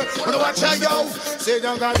evil? Wanna watch a yo? Say you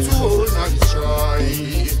got to hold my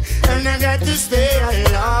stride, and I got to stay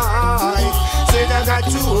alive. Say I got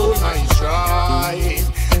to hold my stride,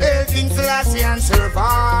 everything classy and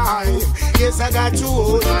survive. Yes, I got to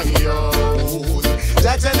hold my own,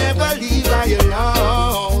 that I never leave I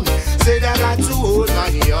alone. Say I got to hold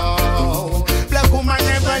my own, black woman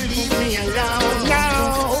never leave me alone.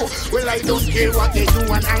 No, well I don't care what they do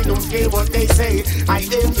and I don't care what they say. I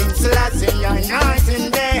live in slots and you're not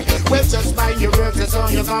in there. Well, just by your work, that's all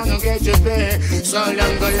you're gonna get your pay. So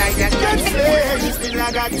long go like that, that's fair. Still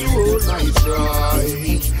I got to hold my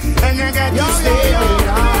stride, and I got to stay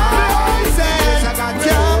alive. Yes, I got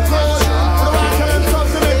to hold my stride.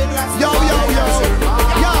 Yo,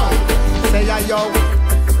 say yo.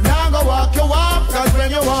 Now go walk your walk, cause when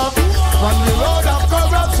you walk from the road of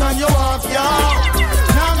corruption you walk, yo.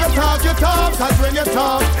 Now go talk your talk, cause when you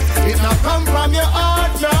talk it not come from your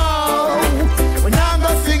heart, no. When now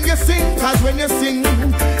go sing you sing, cause when you sing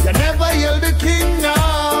you never hear the king, no.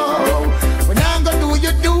 When now go do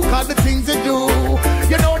you do, cause the things you do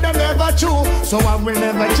you know them never true. So I will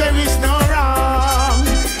never cherish no wrong,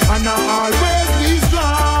 and I always be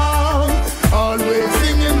strong, always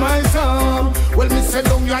singing my song. Well, me say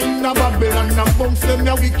don't you in a Babylon and bounce them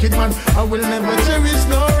ya wicked man. I will never cherish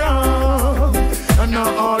no wrong, and I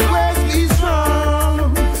always be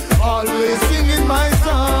strong, always singing my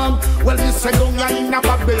song. Well, me say don't you in a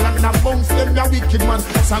Babylon and bounce them ya wicked man.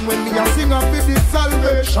 Song when me a sing of the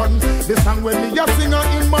salvation, the song when me a sing of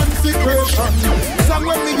emancipation, song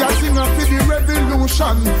when me a sing of the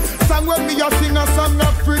revolution, song when me a sing a song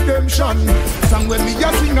of redemption, song when me a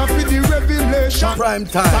sing of the revelation.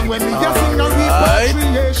 Primetime. Song when me a sing of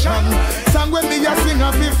repatriation, song when me a sing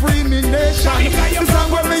of the free me nation, the song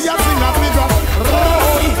when me a sing of the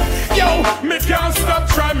yo, me can't stop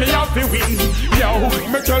trying, me have to win. Yo,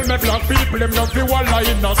 me tell me black people them not be walla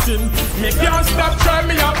in no sin. Me can't stop trying,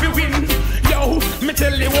 me have to win. Yo, me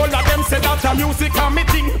tell the whole of them say that a music and me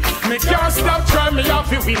thing. Me can't stop trying, me have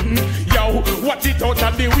to win. Yo, what it out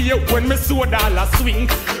of the way when me so dollar swing.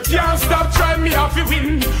 Can't stop trying, me have to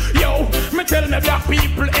win. Yo, me tell me black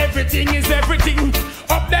people everything is everything.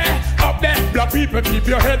 Up there, black people keep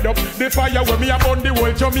your head up. The fire when me upon the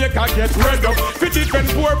whole Jamaica get red up. Fit it when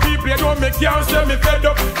poor people you know me can't say me fed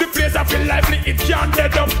up. The place I feel lively it can't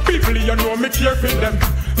dead up. People you know me care for them.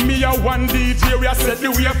 Me a one DJ we a set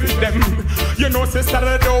the way for them. You know sister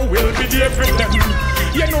though will be there for them.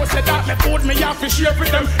 You know, say that me food me have to share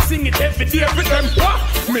with them. Sing it every day with them.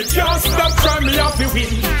 Me can't stop trying, me have to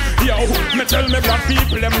win. Yo, me tell me black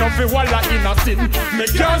people, them not fi walla in a sin. Me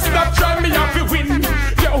can't stop trying, me have to win.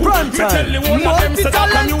 Yo, me tell you one of them, say that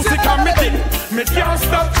the music and me thing. Me can't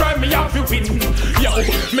stop trying, me have to win. Yo,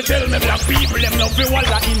 me tell me black people, them not fi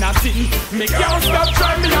walla in a sin. Me can't stop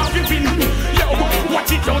trying, me have to win. Yo,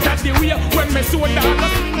 watch it out at the way when me so down.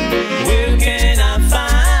 Where can I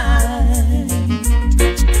find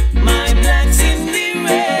my black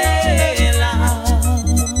Cinderella?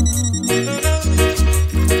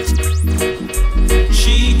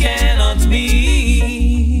 She cannot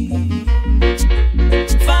be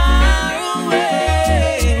far away.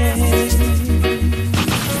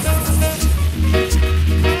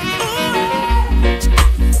 Ooh,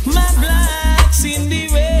 my black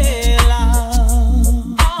Cinderella.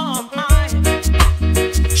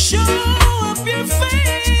 Show up your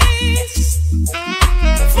face,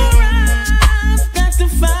 for I've got to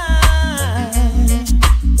find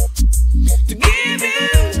to give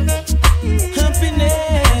you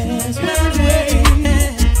happiness, my way.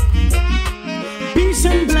 Peace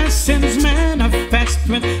and blessings manifest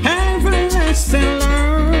with every lesson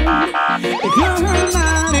learned. If your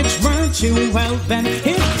knowledge, virtue, wealth, then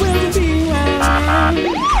it will be well.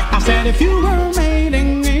 I said if you were made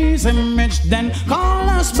in His image, then call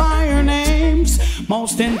us by our names.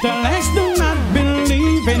 Most intellects do not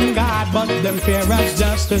believe in God, but them fear us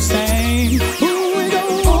just the same. Ooh, we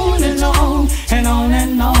go on and on and on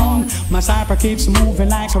and on. My cypher keeps moving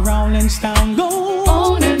like a rolling stone. Go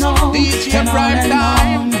on and on and on and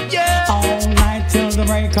on. Yeah. All night till the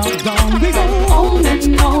break of dawn. We go on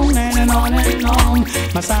and on and on and on.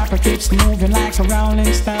 My cypher keeps moving like a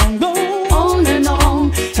rolling stone. Go on and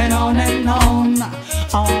on and on and on.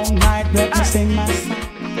 All night, let me sing my song.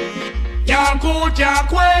 Can't cool, can't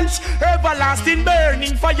quench, everlasting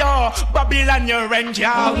burning fire. Babylon, your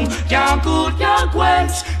engine. Can't cool, can't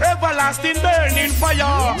quench, everlasting burning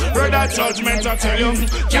fire. Heard that judgment, I tell you.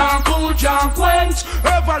 Can't cool, can't quench,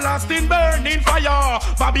 everlasting burning fire.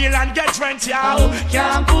 Babylon, get drenched, y'all.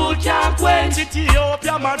 Can't cool, can't quench,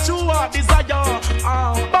 Ethiopia, mature desire.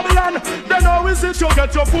 Babylon, then how is it you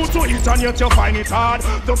get your food to eat and yet you find it hard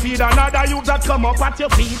to feed another youth that come up at your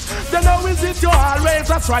feet? Then how is it you always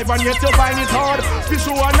a strive and yet you find it hard to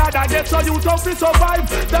show another get so you don't be survive?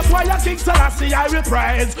 That's why I King Selassie I will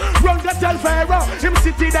praise. Run to tell Pharaoh, him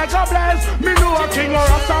city that God bless. Me know a king or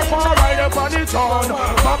a star for right up on its own.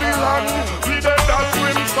 Babylon, we dead that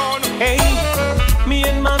crimson. Hey, me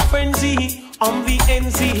and my friend Z on the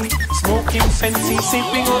NZ, smoking fancy,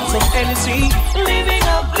 sipping on some energy. Living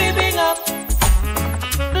up, living up,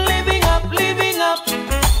 living up, living up.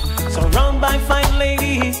 Surrounded by fine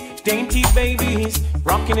ladies, dainty babies,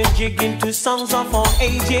 rocking and jigging to songs of all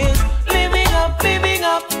ages. Living up, living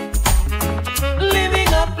up,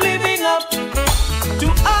 living up, living up. To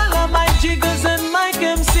all of my jiggers and my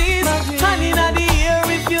MCs, hand in the air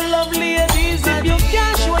if you love ladies. If you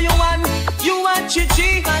can't show you want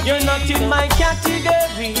chichi, you're not in my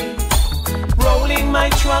category. Rolling my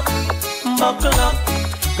truck, buckle up.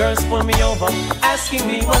 Girls pull me over, asking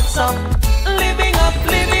me what's up. Living up,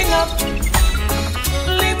 living up,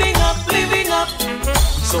 living up, living up.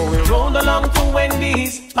 So we rolled along to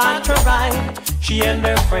Wendy's, parked her ride. She and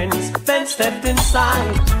her friends then stepped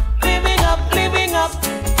inside. Living up, living up,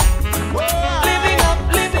 living up,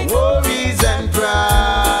 living up. Worries and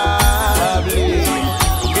problems.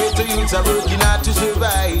 Ghetto youths are working hard to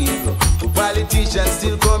survive. Politicians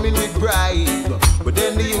still coming with bribe, but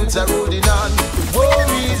then the youths are holding on.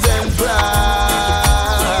 Worries and problems.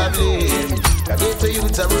 Ghetto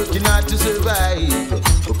youths are working hard to survive,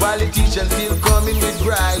 but politicians still coming with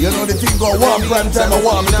bribe. You know the thing go warm Primetime, I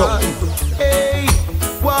warm it up. Hey,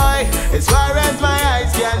 why? As far as my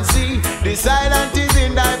eyes can see, this island is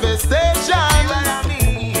in devastation.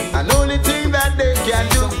 And only thing that they can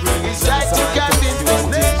do is try to convince this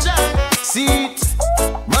nation. See it,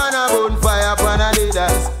 man a bonfire upon a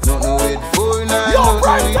leaders. Don't know it for now, don't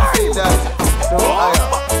know it later. So I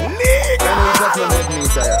know it's not me,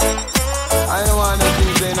 sire. I don't want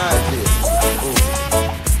nothing to night place.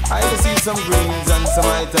 I see some greens and some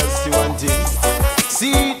items to one thing.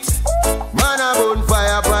 See it, man a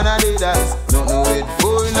bonfire upon a leaders. Don't know it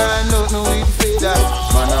for now, don't know it later.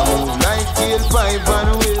 Man a move like tailpipe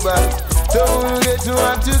and wheelbar. Don't get to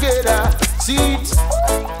work together. See it,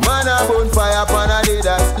 man a bonfire upon a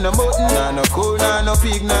leaders. No mutton, no cow, no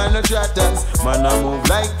pig, no chatters. Man a move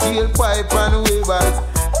like tailpipe and wheelbars.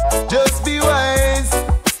 Just be wise.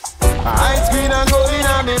 Ice cream and gold in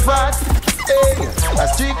a me pot. Hey, I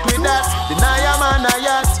stick with that. Deny a man a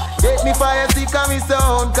yacht. Get me fire stick and me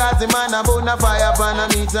sound, cause the man a burn a fire pan a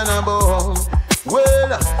meat and a bone.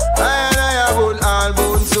 Well, I burn all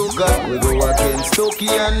bone sugar. We go against Toki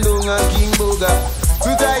and Dung and King Booga.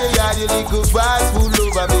 You try your yard, you little fast food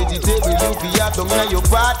lover. Vegetable, you fi have to me your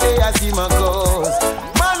party, I see my cause.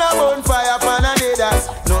 Man a burn fire pan a deaders.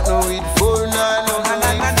 Nothing with full, nothing with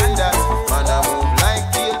feathers. Man a move like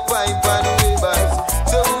tail pipe and wavers.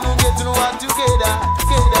 So we get to know what together.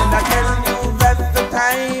 And I tell you that the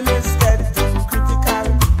time is getting critical.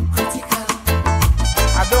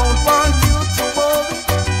 I don't want you to worry.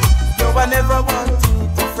 No, I never want you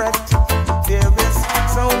to fret. There is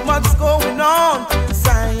so much going on.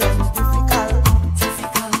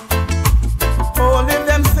 Holding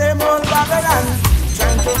them same old Babylon,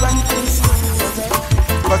 trying to run things smooth.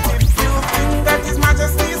 But if you think that His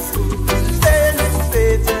Majesty's then it's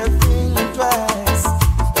better think twice.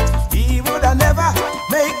 He would have never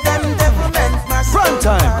make them devilment mash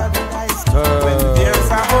Primetime. When there's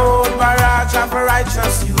a whole barrage of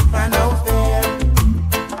righteous youth man out there,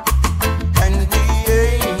 and we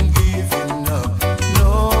ain't giving up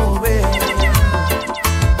no way.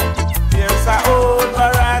 There's a whole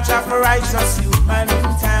barrage of righteous youth man in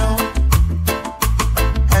town,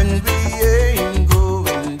 and we ain't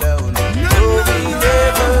going down. No, we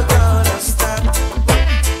never gonna stop.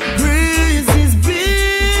 Praises be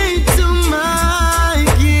to my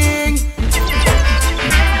King.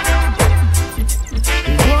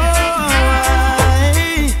 Why?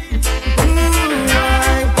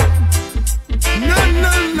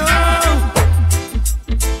 No.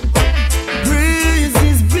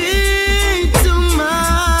 Praises be to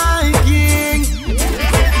my King.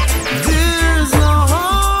 There's no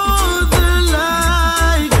other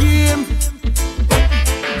like Him.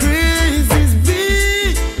 Praises be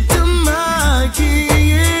to my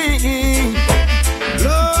King.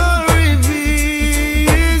 Glory be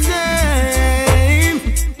His name.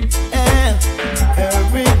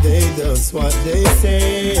 Every day does what they say.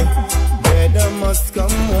 Better must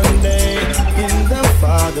come one day. In the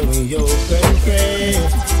Father we open pray.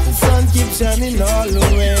 The sun keeps shining all the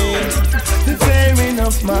way. The fairing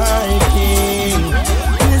of my King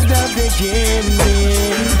is the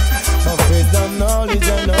beginning of wisdom, knowledge,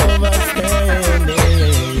 and understanding.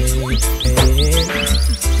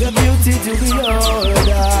 The beauty to behold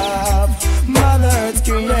of Mother Earth's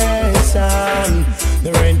creation.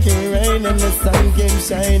 The rain came rain and the sun came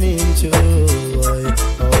shining through.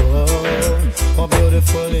 Oh,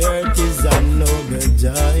 beautiful the earth is and no good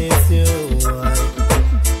joy is you.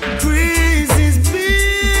 Praises be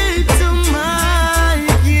to my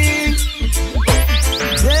King.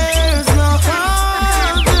 There's no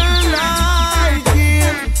other like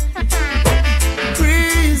Him.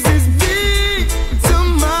 Praises be to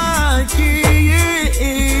my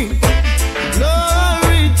King.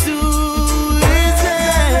 Glory to His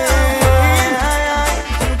name.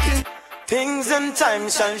 Things and time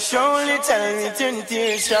shall surely tell me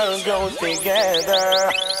tears shall grow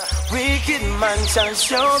together. Wicked man shall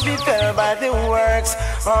sure be fell by the works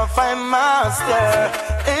of my master.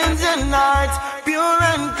 In the night, pure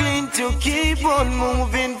and clean to keep on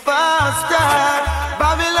moving faster.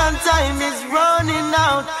 Babylon time is running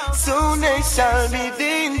out, soon there shall be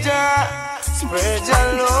danger. Spread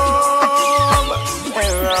your love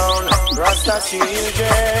around Rasta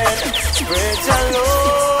children. Spread your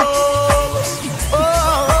love,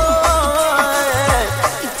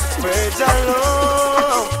 spread your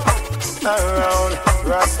love around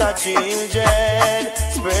Rasta children.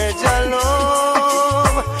 Spread your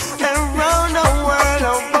love around the world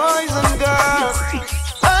of boys and girls.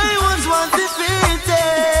 I was once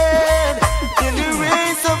defeated in the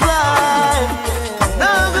race of life.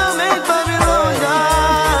 Now go make Babylon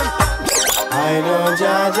done. I know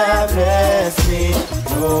Jah bless me.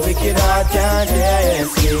 No wicked heart can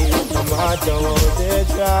test me. No matter how they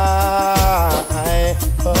try.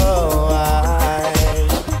 Oh, I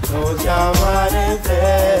know Jah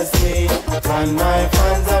manifest me. And my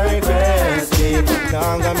fans are regress me. Now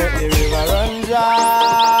I'm gonna make the river run dry.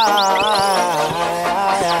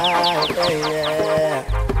 Yeah.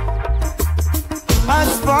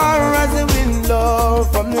 As far as the wind blows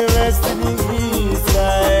from the rest of the east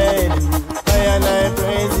side, I and I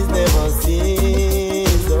praises never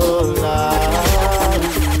cease, oh Lord.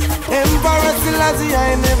 Emperor Selassie, I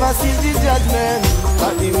never see the judgment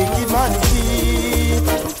of the wicked man feet.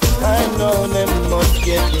 I know them must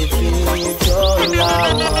get defeat, oh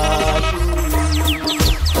Lord.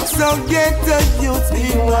 So get the youth, be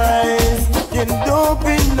wise, and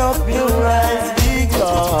open up your eyes,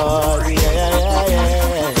 because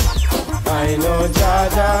I know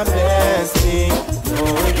Jah bless me.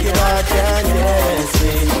 wicked heart can't test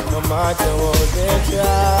me. No matter what they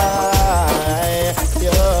try,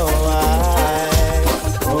 yo,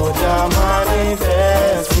 oh, Jah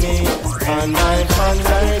manifest me, and my fans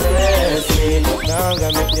are bless me. Now I'm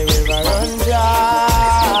gonna make the river run dry.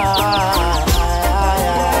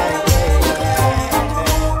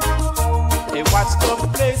 Hey, watch the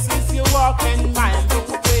places you walk and mind the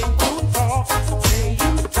way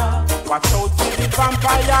you talk. Watch out for the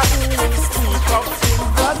vampire who will speak up in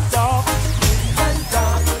the dark.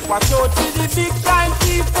 Watch out for the big time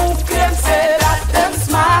people who can say that them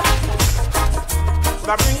smart.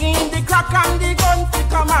 They're bringing the crack and the gun to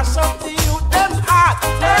come and shut the youth them heart.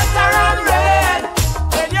 Later on red,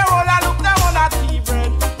 when you all a look them on a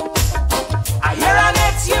T-bread. I hear an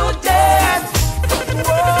ex you dead.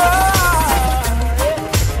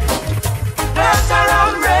 Later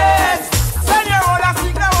on red, when you all a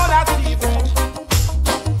sick them on a T-bread.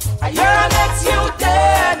 I hear an ex you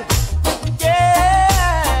dead.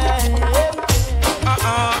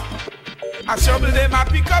 I trouble them, I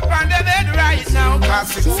pick up on them head right now.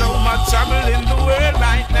 Cause it's so much trouble in the world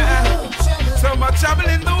right now. So much trouble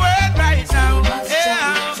in the world right now.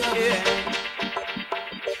 Yeah, yeah.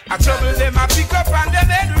 I trouble them, I pick up on them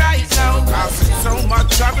head right now. Cause it's so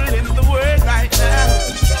much trouble in the world right now.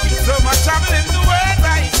 So much trouble in the world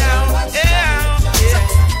right now. Yeah, yeah.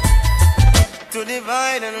 To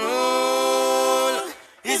divide and rule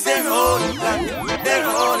is their only plan, their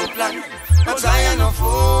only plan. No try and no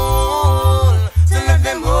fool to let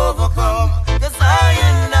them overcome. Cause I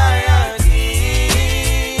and I are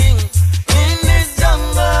king in this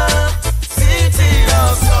jungle, city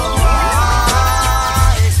of so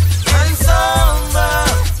high and somber.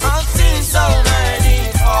 I've seen so many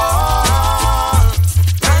fall,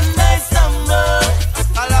 and they stumble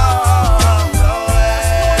along the way,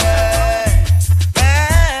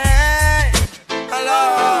 hey,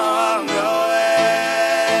 along the way.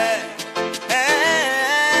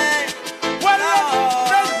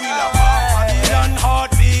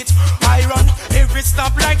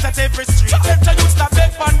 Stop like that every street. Better you stop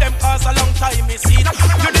beg on them cause a long time me see.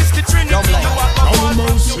 You this the Trinity, you have a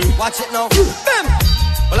watch it now. Bam!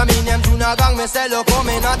 Well, I mean, them Juna gang, me say, look,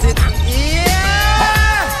 coming at it.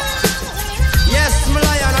 Yeah! Yes, my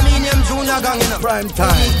lion, I mean, them Juna gang in a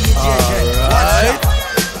Primetime. Alright.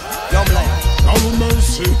 Young lion.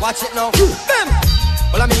 Watch it now. Bam!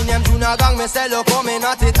 Well, I mean, them Juna gang, me say, look, coming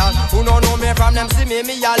at it all. Who don't know me from them, see me,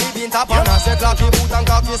 I live in top on. I say, cocky boot and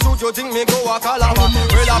cocky suit, you think me go a calabar.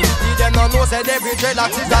 Well, I pity them, no know, say, every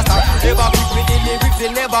dreadlock is a star. Never quit with the lyrics,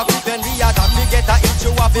 they never quit when we attack. Me get a itch,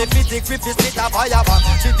 you have a fitty, grip, is split a fire back.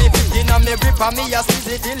 50-50, and me grip, and me a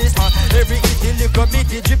squeeze it till it's man. Every itty, little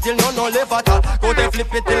bitty, drip till no live at all. Go they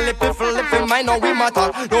flip it till the piffle, if it mine, no we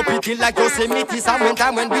matter. No pity like Yosemite, some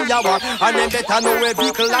time when we are one. And them better know a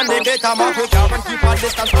vehicle, and they better mark with car. And keep on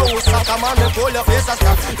distance, no soccer man, they pull your face a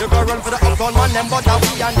scam. You go run for the uptown man, them but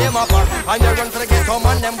we and them apart. And you run for the ghetto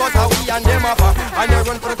man, them but we and them apart. And you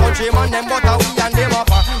run for the country man, them but we and them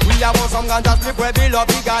apart. We have some ganja strip where we love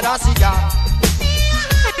bigger than cigar.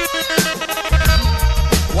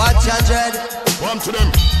 Watch your dread. One to them.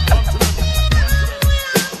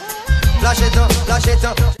 Flash it up, flash it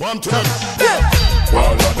up. One to them.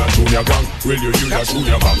 Well, the junior gang, will you use a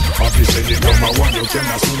junior bank? Officially the number one, you can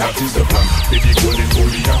assume that is the plan. Be the golden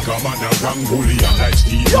bully and come on and gang bully and like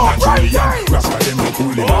Steve and Julian. Rasta them no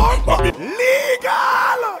coolie.